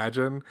just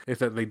imagine is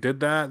that they did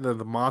that, then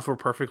the moths were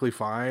perfectly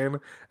fine,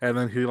 and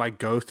then he like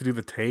goes to do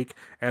the take,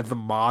 and the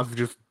moths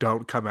just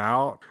don't come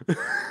out.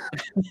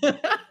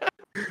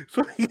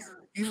 So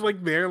he's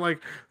like there,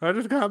 like I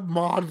just got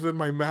moths in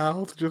my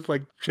mouth, just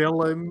like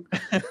chilling.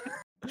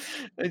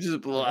 It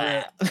just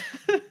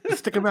Just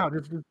stick them out,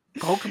 just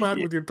poke them out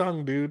Yeah. with your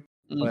tongue, dude.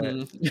 But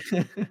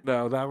Mhm.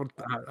 no, that one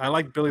I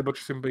like Billy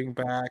Butcherson being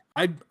back.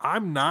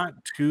 I'm not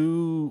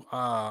too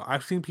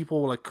I've seen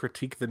people like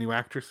critique the new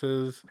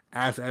actresses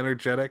as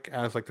energetic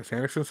as like the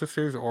Sanderson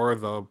sisters or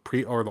the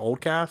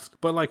old cast,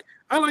 but like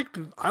I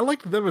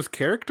liked them as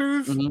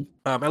characters. Mhm.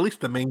 At least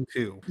the main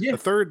two. Yeah.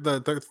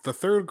 The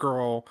third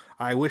girl,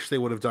 I wish they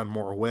would have done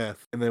more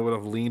with, and they would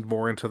have leaned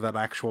more into that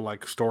actual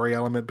like story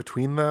element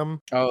between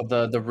them. Oh,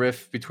 the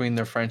rift between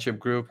their friendship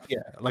group. Yeah,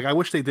 like I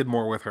wish they did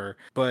more with her,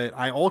 but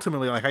I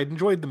ultimately like I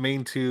enjoyed the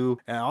main two,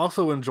 and I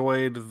also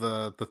enjoyed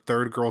the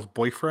third girl's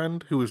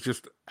boyfriend, who was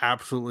just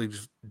absolutely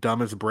just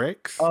dumb as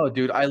bricks. Oh,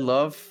 dude, I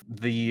love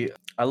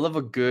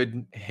a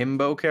good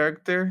himbo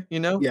character, you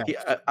know? Yes,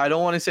 I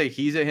don't wanna say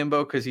he's a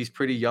himbo because he's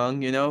pretty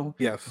young, you know?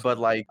 yes, But,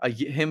 like,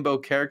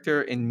 himbo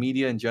character in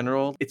media in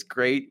general, it's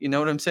great, you know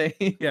what I'm saying?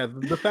 yeah.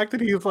 The fact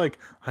that he was like,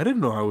 I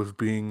didn't know I was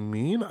being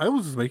mean. I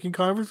was just making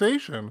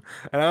conversation,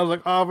 and I was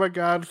like, oh my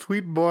god,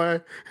 sweet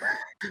boy,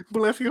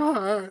 bless your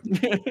heart.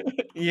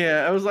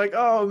 Yeah, I was like,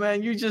 "Oh,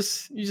 man, you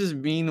just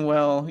mean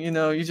well, you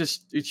know, you're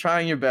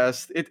trying your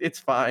best. It's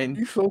fine."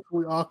 You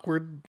socially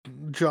awkward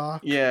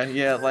jock. Yeah,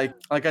 yeah, like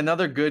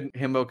another good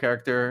himbo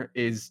character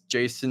is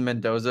Jason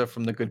Mendoza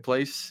from The Good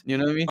Place, you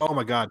know what I mean? Oh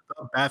my god,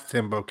 the best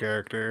himbo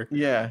character.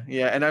 Yeah,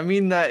 yeah, and I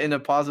mean that in a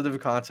positive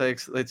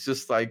context. It's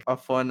just like a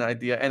fun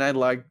idea, and I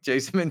like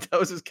Jason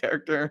Mendoza's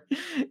character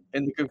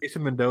in the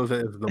Jason Mendoza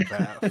is the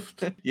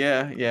best.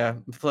 Yeah, yeah.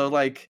 So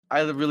like,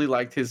 I really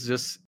liked his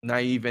just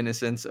naive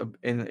innocence,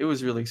 and it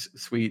was really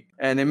sweet.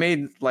 And it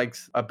made like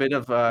a bit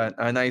of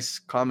a nice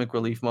comic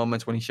relief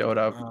moments when he showed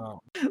up, Um,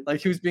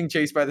 like he was being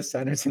chased by the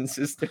Sanderson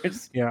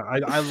sisters. Yeah,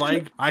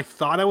 I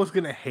thought I was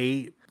gonna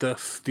hate the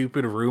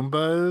stupid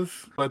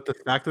Roombas, but the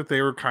fact that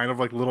they were kind of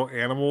like little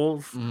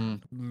animals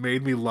Mm.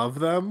 made me love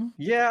them.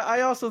 Yeah,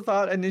 I also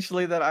thought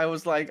initially that I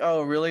was like,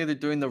 "Oh, really? They're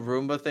doing the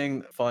Roomba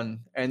thing?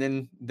 Fun." And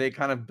then they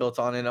kind of built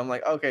on it. I'm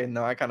like, "Okay,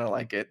 no, I kind of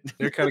like it."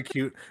 They're kind of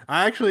cute.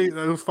 It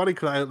was funny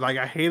because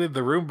I hated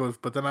the Roombas,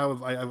 but then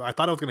I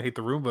thought I was gonna hate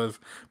the Roombas,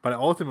 but I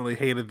ultimately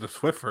hated the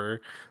Swiffer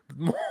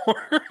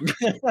more.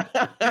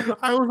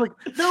 I was like,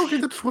 no,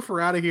 get the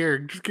Swiffer out of here.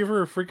 Just give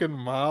her a freaking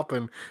mop.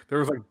 And there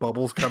was like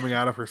bubbles coming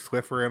out of her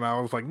Swiffer. And I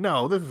was like,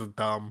 no, this is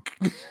dumb.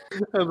 I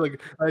was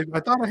like, I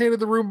thought I hated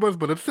the Roombas,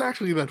 but it's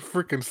actually that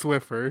freaking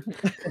Swiffer.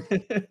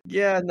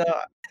 Yeah, no.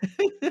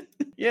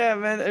 Yeah,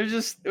 man, it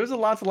was a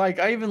lot to like.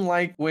 I even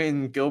like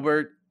when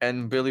Gilbert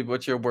and Billy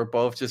Butcher were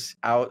both just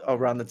out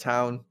around the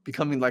town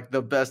becoming like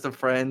the best of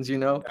friends, you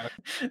know?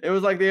 Yeah, It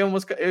was like it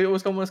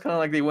was almost kind of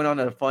like they went on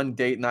a fun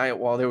date night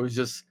while there was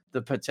just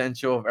the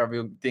potential of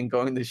everything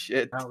going to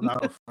shit.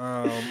 that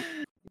was,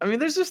 I mean,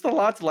 there's just a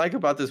lot to like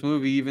about this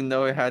movie, even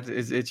though it had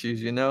its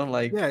issues, you know?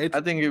 Like, yeah, I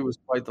think it was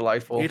quite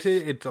delightful.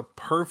 it's a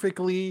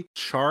perfectly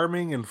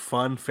charming and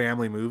fun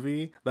family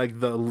movie. Like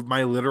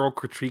my literal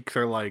critiques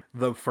are like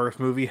the first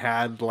movie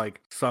had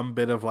like some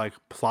bit of like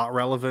plot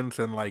relevance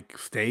and like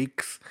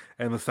stakes,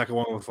 and the second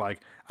one was like,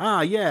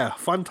 ah yeah,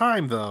 fun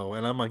time though.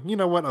 And I'm like, you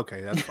know what?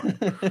 Okay, that's fine.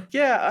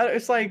 Yeah,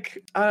 it's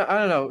like I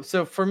don't know.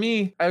 So for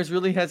me, I was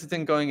really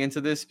hesitant going into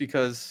this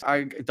because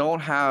I don't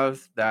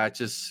have that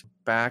just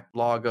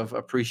backlog of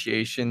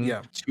appreciation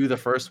Yeah. to the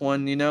first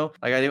one. You know,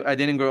 like I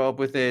didn't grow up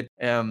with it.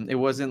 It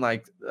wasn't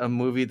like a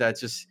movie that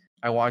just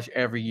I watch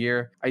every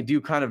year. I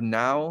do kind of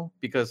now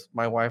because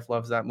my wife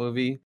loves that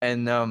movie.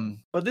 And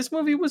but this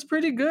movie was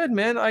pretty good,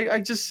 man. I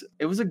just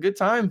it was a good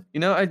time. You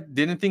know, I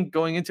didn't think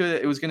going into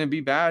it was gonna be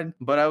bad,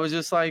 but I was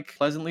just like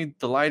pleasantly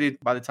delighted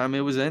by the time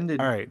it was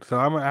ended. All right, so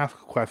I'm gonna ask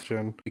a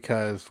question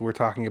because we're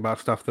talking about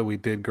stuff that we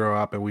did grow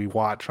up and we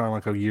watch on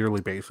like a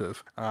yearly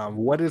basis.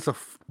 What is a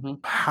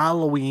Mhm.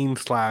 Halloween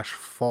slash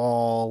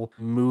fall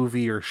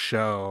movie or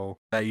show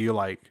that you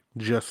like?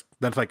 Just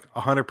that's like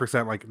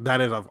 100% like that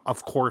is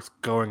of course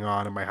going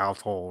on in my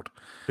household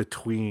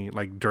between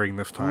like during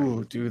this time.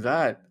 Ooh, do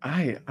that.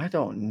 I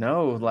don't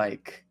know.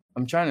 Like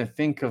I'm trying to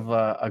think of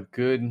a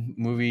good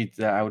movie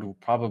that I would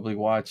probably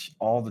watch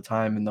all the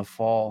time in the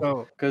fall.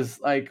 So Cause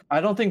like I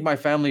don't think my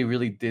family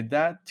really did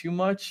that too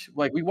much.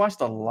 Like we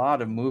watched a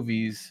lot of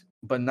movies,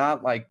 but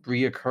not like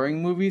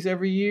reoccurring movies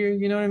every year.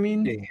 You know what I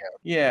mean? yeah,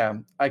 Yeah.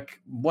 Like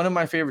one of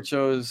my favorite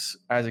shows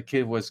as a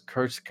kid was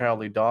Kurt's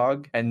Cowardly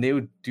Dog, and they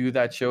would do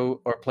that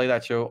show or play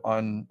that show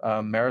on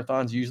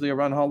marathons, usually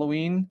around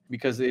Halloween,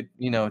 because it's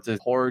a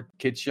horror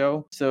kid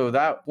show. So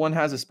that one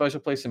has a special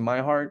place in my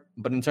heart.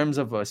 But in terms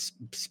of a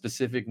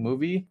specific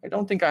movie, I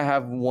don't think I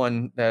have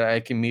one that I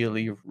can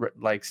immediately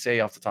like say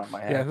off the top of my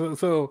yeah. head.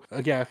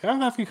 Yeah, I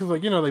was asking because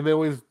like like they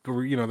always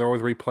they're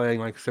always replaying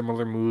like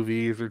similar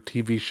movies or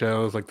TV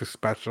shows like the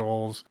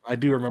specials. I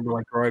do remember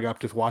like growing up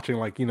just watching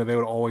like they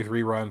would always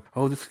rerun.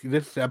 Oh,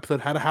 this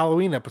episode had a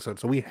Halloween episode,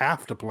 so we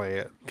have to play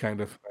it,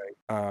 kind of thing.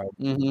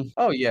 Mhm.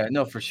 Oh, yeah,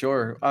 no, for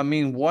sure. I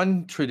mean,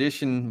 one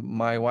tradition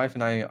my wife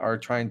and I are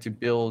trying to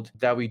build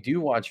that we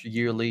do watch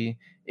yearly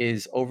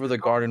is Over the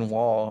Garden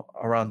Wall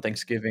around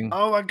Thanksgiving.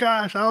 Oh my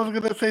gosh, I was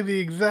gonna say the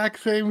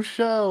exact same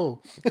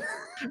show.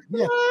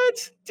 Yeah,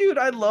 What? Dude,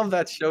 I love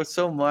that show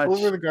so Over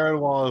much. the Garden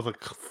Wall is like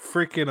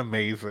freaking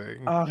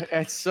amazing. Oh,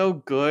 it's so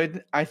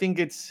good. I think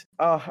it's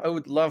I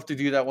would love to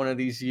do that one of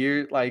these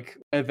years. Like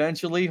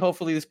eventually,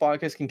 hopefully this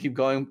podcast can keep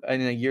going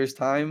in a year's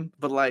time.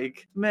 But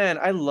like, man,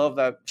 I love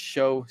that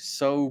show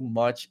so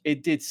much.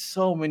 It did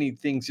so many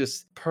things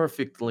just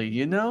perfectly,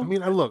 you I know? mean,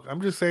 look, I'm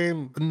just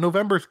saying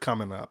November's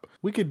coming up.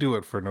 We could do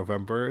it for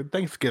November.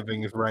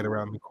 Thanksgiving is right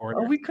around the Oh,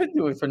 corner. we could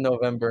do it for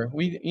November.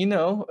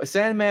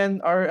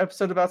 Sandman, our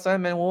episode about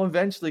Sandman will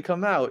eventually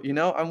come out, you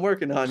know? I'm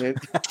working on it.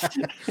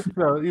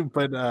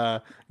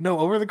 No,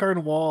 Over the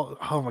Garden Wall.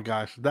 Oh my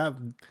gosh,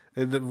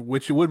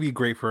 which would be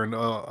great for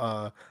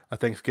a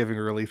Thanksgiving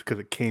release because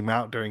it came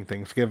out during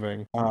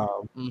Thanksgiving.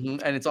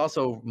 And it's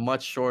also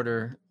much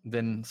shorter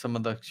than some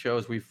of the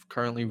shows we've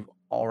currently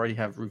already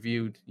have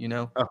reviewed, you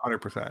know?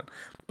 100%.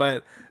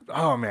 But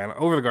oh man,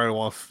 Over the Garden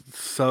Wall is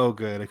so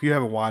good. If you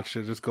haven't watched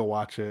it, just go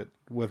watch it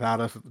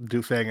without us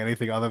saying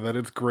anything other than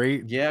it's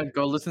great. Yeah,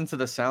 go listen to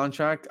the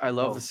soundtrack. I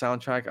love the Oh,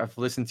 soundtrack. I've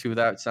listened to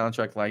that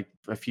soundtrack like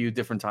a few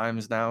different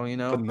times now, you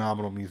know?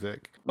 phenomenal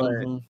music. But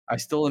I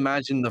still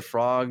imagine the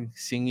frog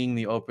singing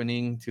the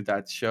opening to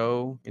that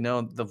show. You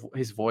know,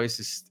 his voice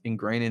is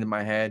ingrained into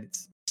my head.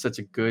 It's such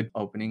a good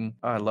opening.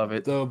 I love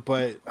it.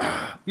 but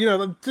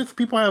just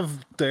people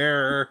have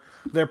their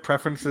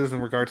preferences in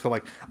regards to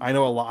like I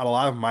know a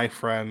lot of my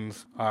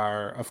friends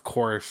are of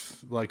course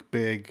like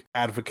big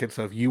advocates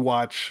of you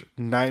watch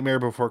Nightmare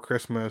Before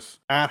Christmas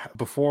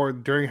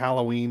during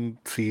Halloween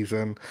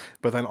season,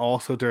 but then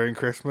also during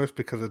Christmas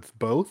because it's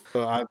both.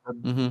 So I've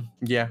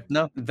Yeah,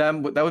 no,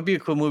 that would be a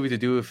cool movie to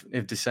do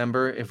if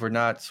December, if we're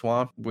not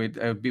swamped, we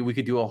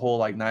could do a whole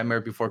like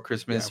Nightmare Before yeah,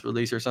 Christmas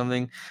release or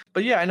something.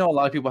 But yeah, I know a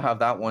lot of people have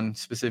that one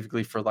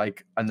specifically for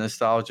like a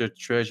nostalgia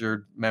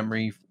treasured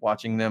memory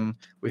watching them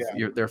with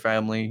yeah. their family.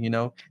 You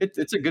know,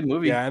 it's a good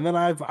movie. Yeah, and then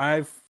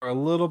I've for a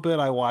little bit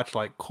I watched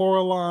like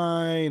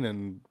Coraline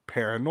and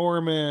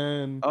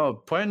Paranorman. Oh,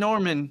 Point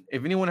Norman.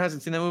 If anyone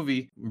hasn't seen that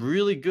movie,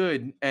 really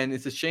good, and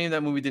it's a shame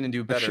that movie didn't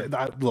do better.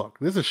 Look,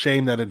 this is a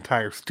shame that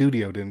entire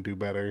studio didn't do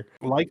better.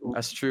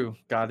 That's true.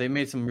 God, they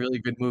made some really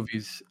good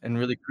movies and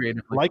really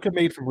creatively. Leica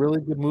made some really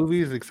good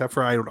movies, except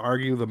for I would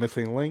argue The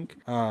Missing Link.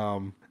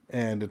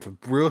 And it's a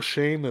real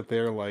shame that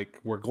they're like,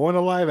 we're going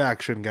to live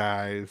action,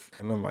 guys.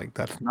 And I'm like,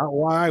 that's not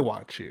why I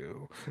watch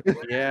you.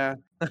 Yeah.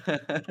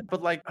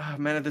 But like,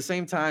 man, at the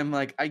same time,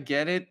 like I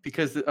get it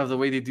because of the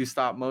way they do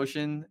stop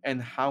motion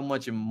and how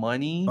much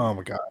money Oh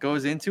my god.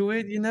 goes into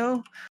it, you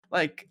know?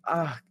 Like,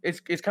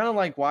 it's kind of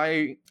like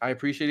why I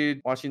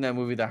appreciated watching that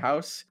movie, The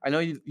House. I know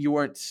you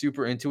weren't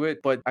super into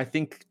it, but I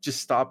think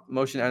just stop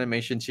motion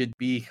animation should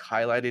be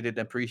highlighted and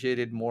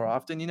appreciated more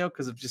often, you know,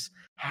 because of just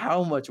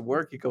how much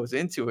work it goes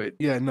into it.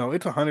 Yeah, no,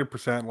 it's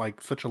 100%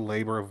 like such a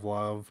labor of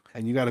love,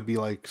 and you got to be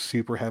like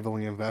super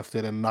heavily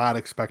invested and not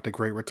expect a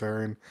great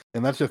return.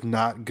 And that's just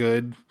not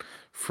good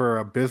for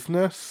a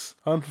business,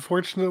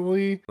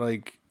 unfortunately.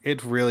 Like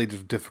it's really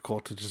just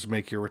difficult to just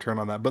make your return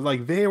on that. But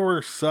like they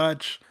were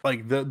such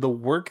like the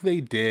work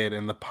they did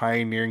and the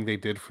pioneering they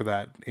did for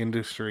that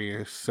industry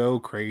is so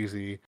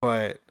crazy.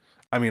 But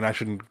I mean, I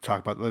shouldn't talk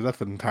about that.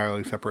 That's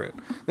entirely separate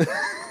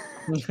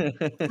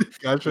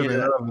discussion in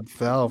Yeah. and of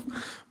itself.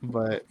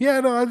 But yeah,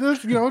 no, I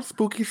just it's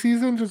spooky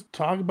season. Just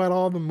talk about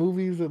all the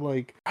movies that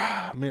like,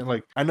 man,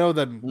 like I know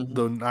that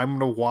Mhm. I'm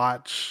gonna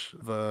watch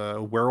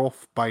the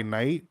Werewolf by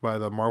Night by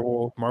the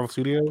Marvel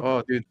Studio.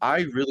 Oh, dude,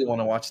 I really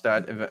want to watch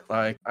that event.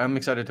 Like, I'm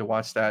excited to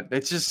watch that.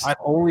 It's just I've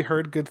only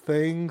heard good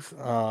things.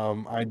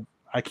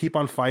 I keep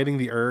on fighting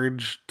the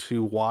urge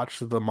to watch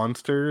the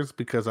Munsters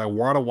because I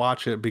want to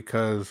watch it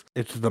because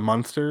it's the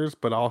Munsters,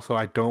 but also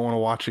I don't want to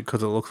watch it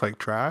because it looks like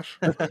trash.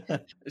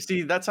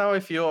 See, that's how I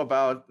feel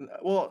about.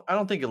 Well, I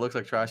don't think it looks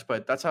like trash,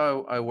 but that's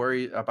how I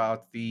worry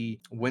about the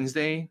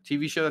Wednesday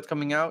TV show that's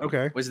coming out.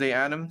 Okay. Wednesday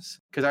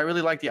Adams, because I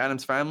really like the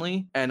Adams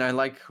family and I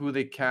like who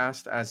they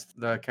cast as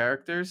the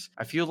characters.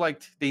 I feel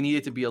like they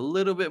needed to be a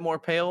little bit more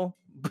pale,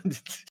 but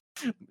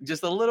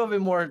just a little bit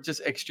more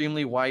just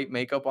extremely white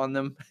makeup on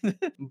them.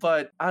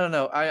 But I don't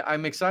know.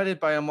 I'm excited,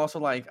 but I'm also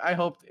like, I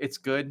hope it's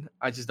good.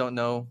 I just don't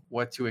know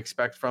what to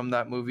expect from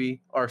that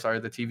movie, or sorry,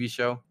 the TV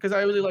show, because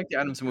I really like the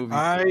Adams movies.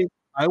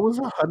 I was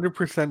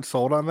 100%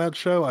 sold on that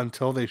show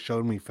until they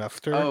showed me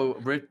Fester. Oh,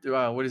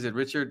 what is it?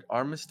 Richard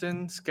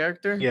Armisten's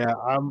character? Yeah,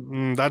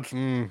 that's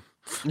a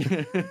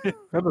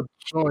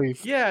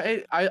choice. Yeah,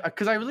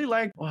 because I really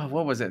like,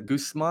 what was it?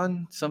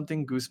 Guzman,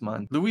 something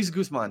Guzman, Luis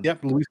Guzman.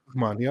 Yep, Luis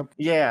Guzman. Yep.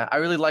 Yeah, I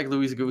really like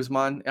Luis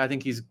Guzman. I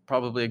think he's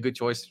probably a good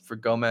choice for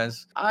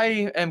Gomez.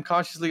 I am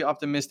cautiously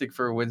optimistic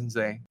for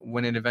Wednesday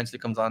when it eventually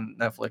comes on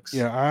Netflix.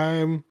 Yeah,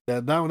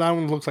 that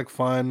one looks like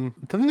fun.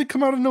 Doesn't it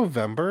come out in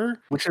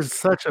November? Which is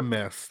such a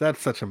miss.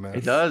 That's such a miss.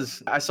 It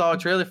does. I saw a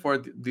trailer for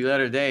it the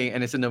other day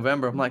and it's in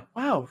November. I'm like,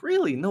 wow,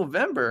 really?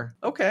 November?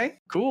 Okay,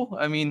 cool.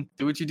 I mean,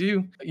 do what you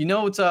do. You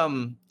know, it's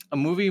a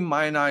movie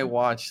Maya and I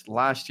watched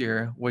last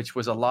year, which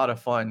was a lot of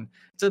fun.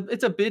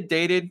 It's a bit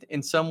dated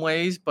in some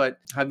ways, but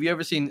have you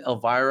ever seen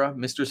Elvira,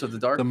 Mistress of the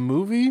The Dark?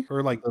 movie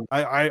or like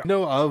I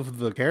know of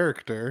the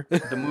character.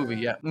 The movie,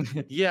 yeah.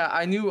 Yeah,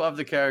 I knew of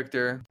the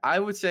character. I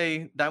would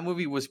say that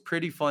movie was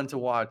pretty fun to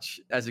watch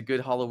as a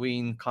good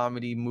Halloween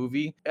comedy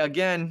movie.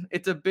 Again,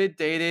 it's a bit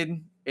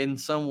dated in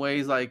some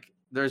ways, like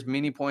there's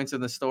many points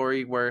in the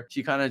story where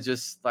she kind of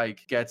just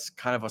like gets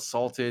kind of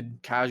assaulted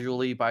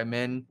casually by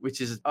men,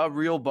 which is a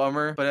real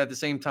bummer. But at the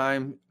same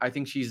time, I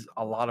think she's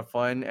a lot of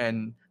fun,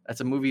 and that's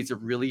a movie. It's a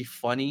really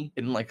funny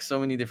in like so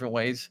many different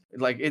ways.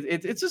 Like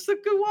it's just a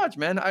good watch,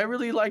 man. I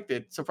really liked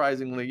it.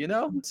 Surprisingly,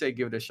 say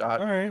give it a shot.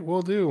 All right,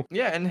 we'll do.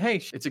 Yeah, and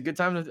hey, it's a good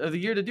time of the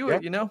year to do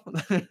Yeah.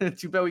 it.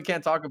 Too bad we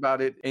can't talk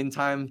about it in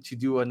time to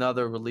do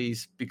another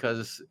release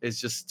because it's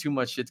just too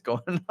much shit's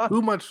going on.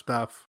 Too much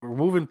stuff. We're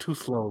moving too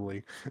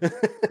slowly.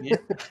 Yeah.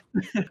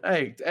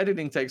 Hey,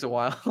 editing takes a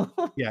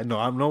while. Yeah,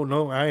 no,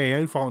 no, I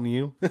ain't faulting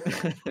you.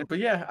 But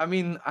yeah, I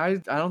mean, I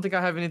don't think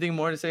I have anything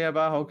more to say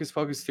about Hocus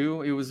Pocus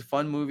 2. It was a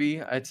fun movie.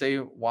 I'd say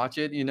watch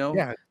it.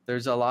 Yeah,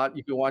 There's a lot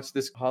you can watch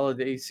this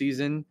holiday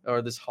season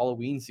or this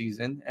Halloween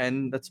season,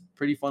 and that's a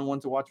pretty fun one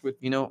to watch with,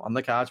 on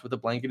the couch with a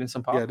blanket and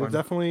some yeah, popcorn.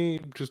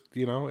 definitely just,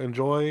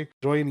 enjoy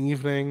an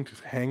evening,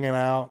 just hanging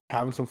out,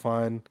 having some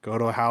fun, go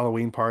to a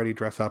Halloween party,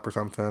 dress up or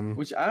something.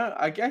 Which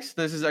I guess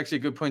this is actually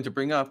a good point to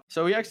bring up.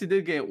 So we actually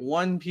did get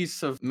one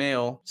piece of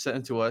mail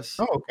sent to us.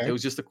 Oh, It okay.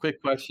 was just a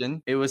quick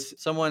question. It was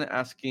someone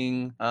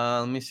asking,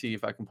 let me see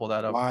if I can pull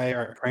that up. Why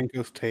are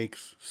Franco's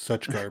takes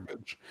such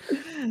garbage?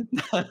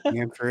 The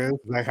answer is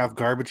I have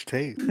garbage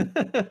taste.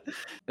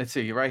 Let's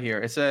see, right here.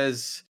 It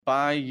says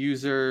by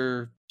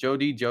user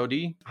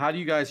Jody. How do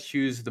you guys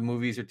choose the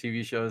movies or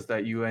TV shows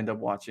that you end up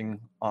watching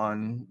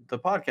on the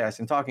podcast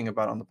and talking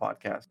about on the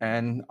podcast?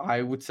 And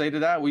I would say to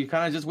that, we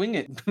kind of just wing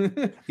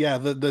it. Yeah,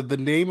 the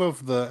name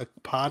of the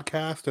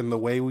podcast and the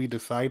way we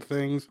decide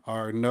things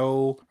are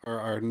no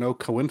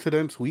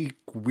coincidence. We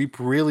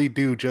really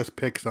do just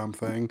pick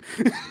something.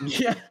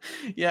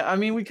 Yeah. I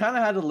mean, we kind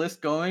of had a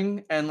list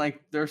going, and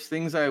like, there's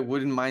things I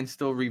wouldn't mind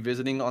still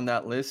revisiting on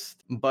that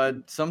list.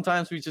 But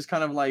sometimes we just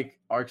kind of like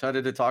are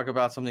excited to talk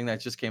about something that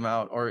just came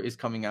out or is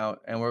coming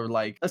out, and we're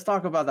like, let's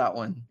talk about that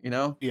one.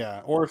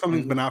 Yeah, or if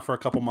something's And been out for a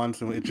couple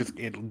months and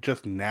it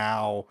just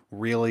now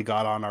really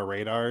got on our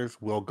radars,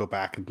 we'll go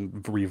back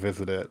and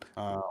revisit it.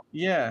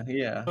 yeah.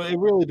 So it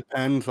really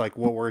depends, like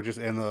what we're just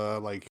in the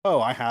like.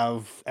 Oh, I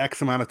have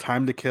X amount of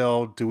time to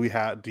kill. Do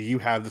you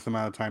have this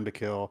amount of time to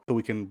kill? So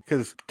we can,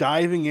 because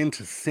diving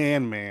into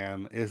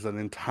Sandman is an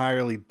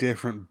entirely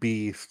different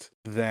beast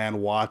than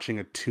watching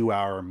a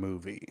 2-hour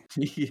movie.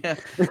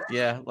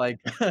 Yeah. Like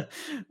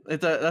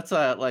that's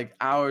like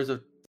hours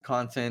of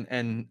content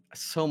and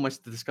so much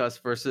to discuss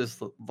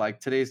versus like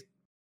today's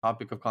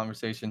topic of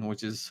conversation,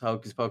 which is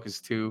Hocus Pocus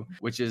 2,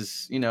 which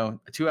is,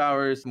 2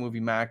 hours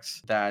movie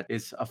max that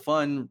is a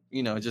fun,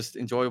 just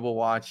enjoyable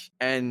watch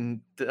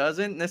and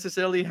doesn't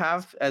necessarily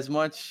have as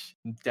much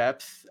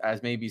depth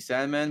as maybe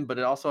Sandman, but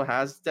it also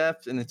has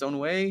depth in its own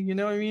way, you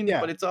know what I mean? Yeah.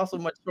 But it's also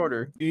much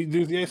shorter.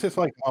 It's just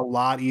like a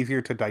lot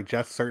easier to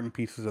digest certain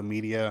pieces of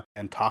media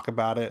and talk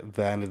about it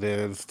than it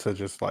is to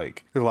just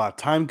like, there's a lot of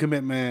time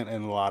commitment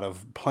and a lot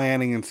of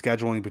planning and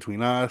scheduling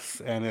between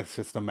us. And it's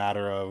just a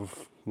matter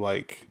of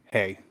like,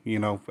 hey,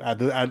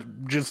 I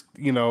just,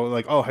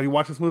 like, oh, have you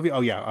watched this movie?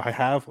 Oh yeah, I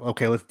have.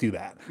 Okay, let's do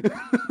that.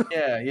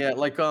 Yeah.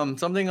 Like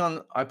something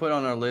I put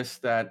on our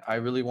list that I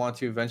really want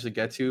to eventually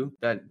get to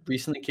that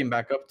recently came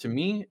back up to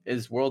me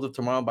is World of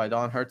Tomorrow by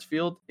Don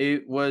Hertzfeldt.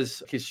 It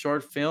was his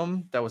short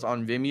film that was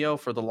on Vimeo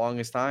for the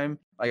longest time.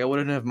 Like I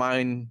wouldn't have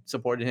mind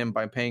supported him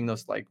by paying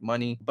those like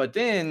money. But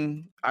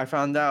then I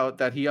found out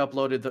that he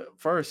uploaded the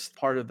first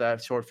part of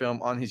that short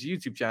film on his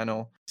YouTube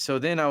channel. So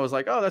then I was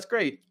like, oh, that's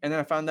great. And then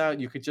I found out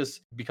you could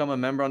just become a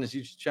member on his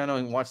YouTube channel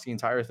and watch the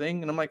entire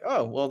thing. And I'm like,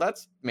 oh, well, that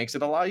makes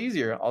it a lot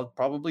easier. I'll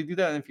probably do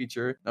that in the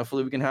future.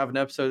 Hopefully we can have an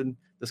episode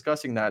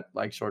discussing that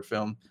like short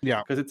film.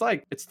 Yeah. Because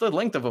it's the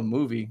length of a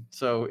movie.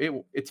 So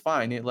it's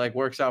fine. It like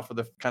works out for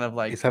the kind of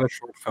like. Is that a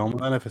short film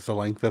then if it's the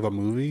length of a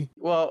movie?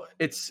 Well,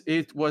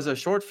 it was a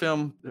short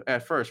film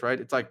at first, right?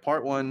 It's like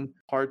part 1,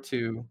 part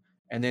 2,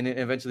 and then it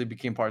eventually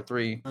became part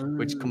 3,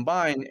 which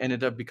combined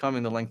ended up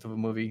becoming the length of a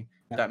movie.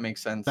 That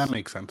makes sense. That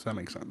makes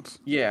sense.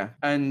 Yeah,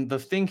 and the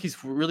thing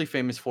he's really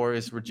famous for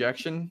is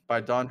Rejection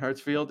by Don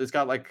Hertzfeldt. It's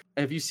got like,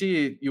 if you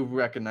see it, you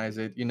recognize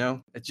it,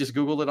 Just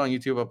Google it on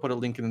YouTube. I'll put a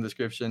link in the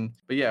description.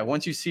 But yeah,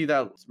 once you see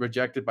that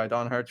Rejected by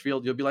Don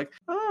Hertzfeldt, you'll be like,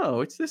 oh,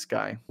 it's this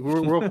guy.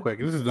 Real quick,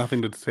 this is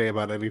nothing to say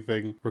about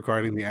anything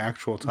regarding the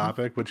actual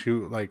topic, but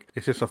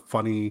it's just a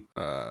funny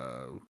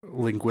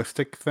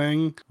linguistic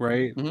thing,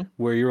 right?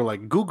 Where you're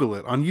like, Google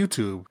it on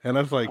YouTube. And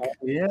I was like,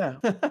 yeah.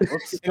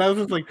 And I was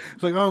just like,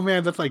 it's like, oh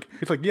man, it's like,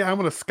 yeah, I'm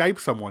gonna Skype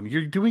someone.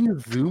 You're doing a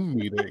Zoom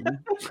meeting.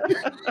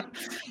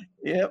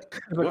 Yep.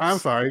 Like, I'm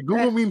sorry.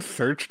 Google means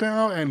search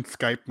now, and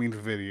Skype means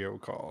video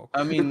call.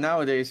 I mean,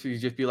 nowadays you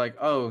just be like,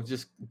 oh,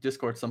 just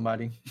Discord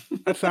somebody.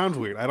 That sounds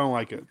weird. I don't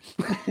like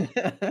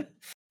it.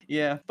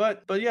 Yeah,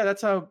 but yeah,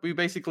 that's how we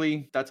pick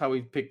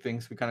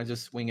things. We kind of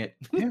just wing it.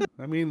 Yeah,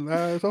 I mean,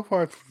 so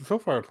far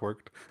it's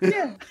worked.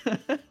 Yeah.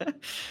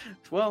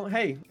 Well,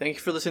 hey, thank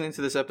you for listening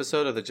to this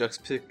episode of the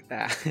Just Pick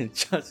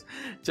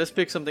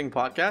Something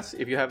podcast.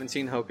 If you haven't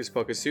seen Hocus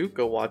Pocus 2,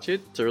 go watch it.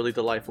 It's a really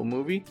delightful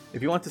movie.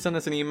 If you want to send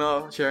us an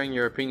email sharing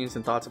your opinions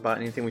and thoughts about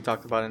anything we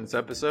talked about in this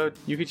episode,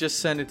 you could just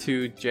send it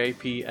to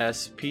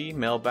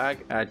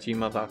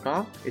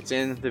jpspmailbag@gmail.com. It's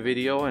in the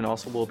video and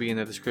also will be in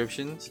the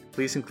descriptions.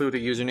 Please include a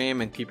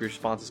username and keep your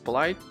responses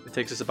polite. It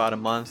takes us about a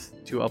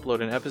month to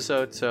upload an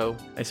episode, so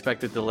I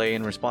expect a delay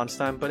in response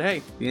time. But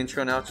hey, the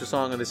intro and outro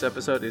song of this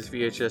episode is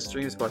VHS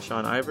Dreams by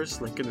Sean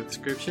Ivers, link in the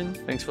description.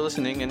 Thanks for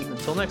listening, and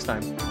until next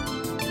time.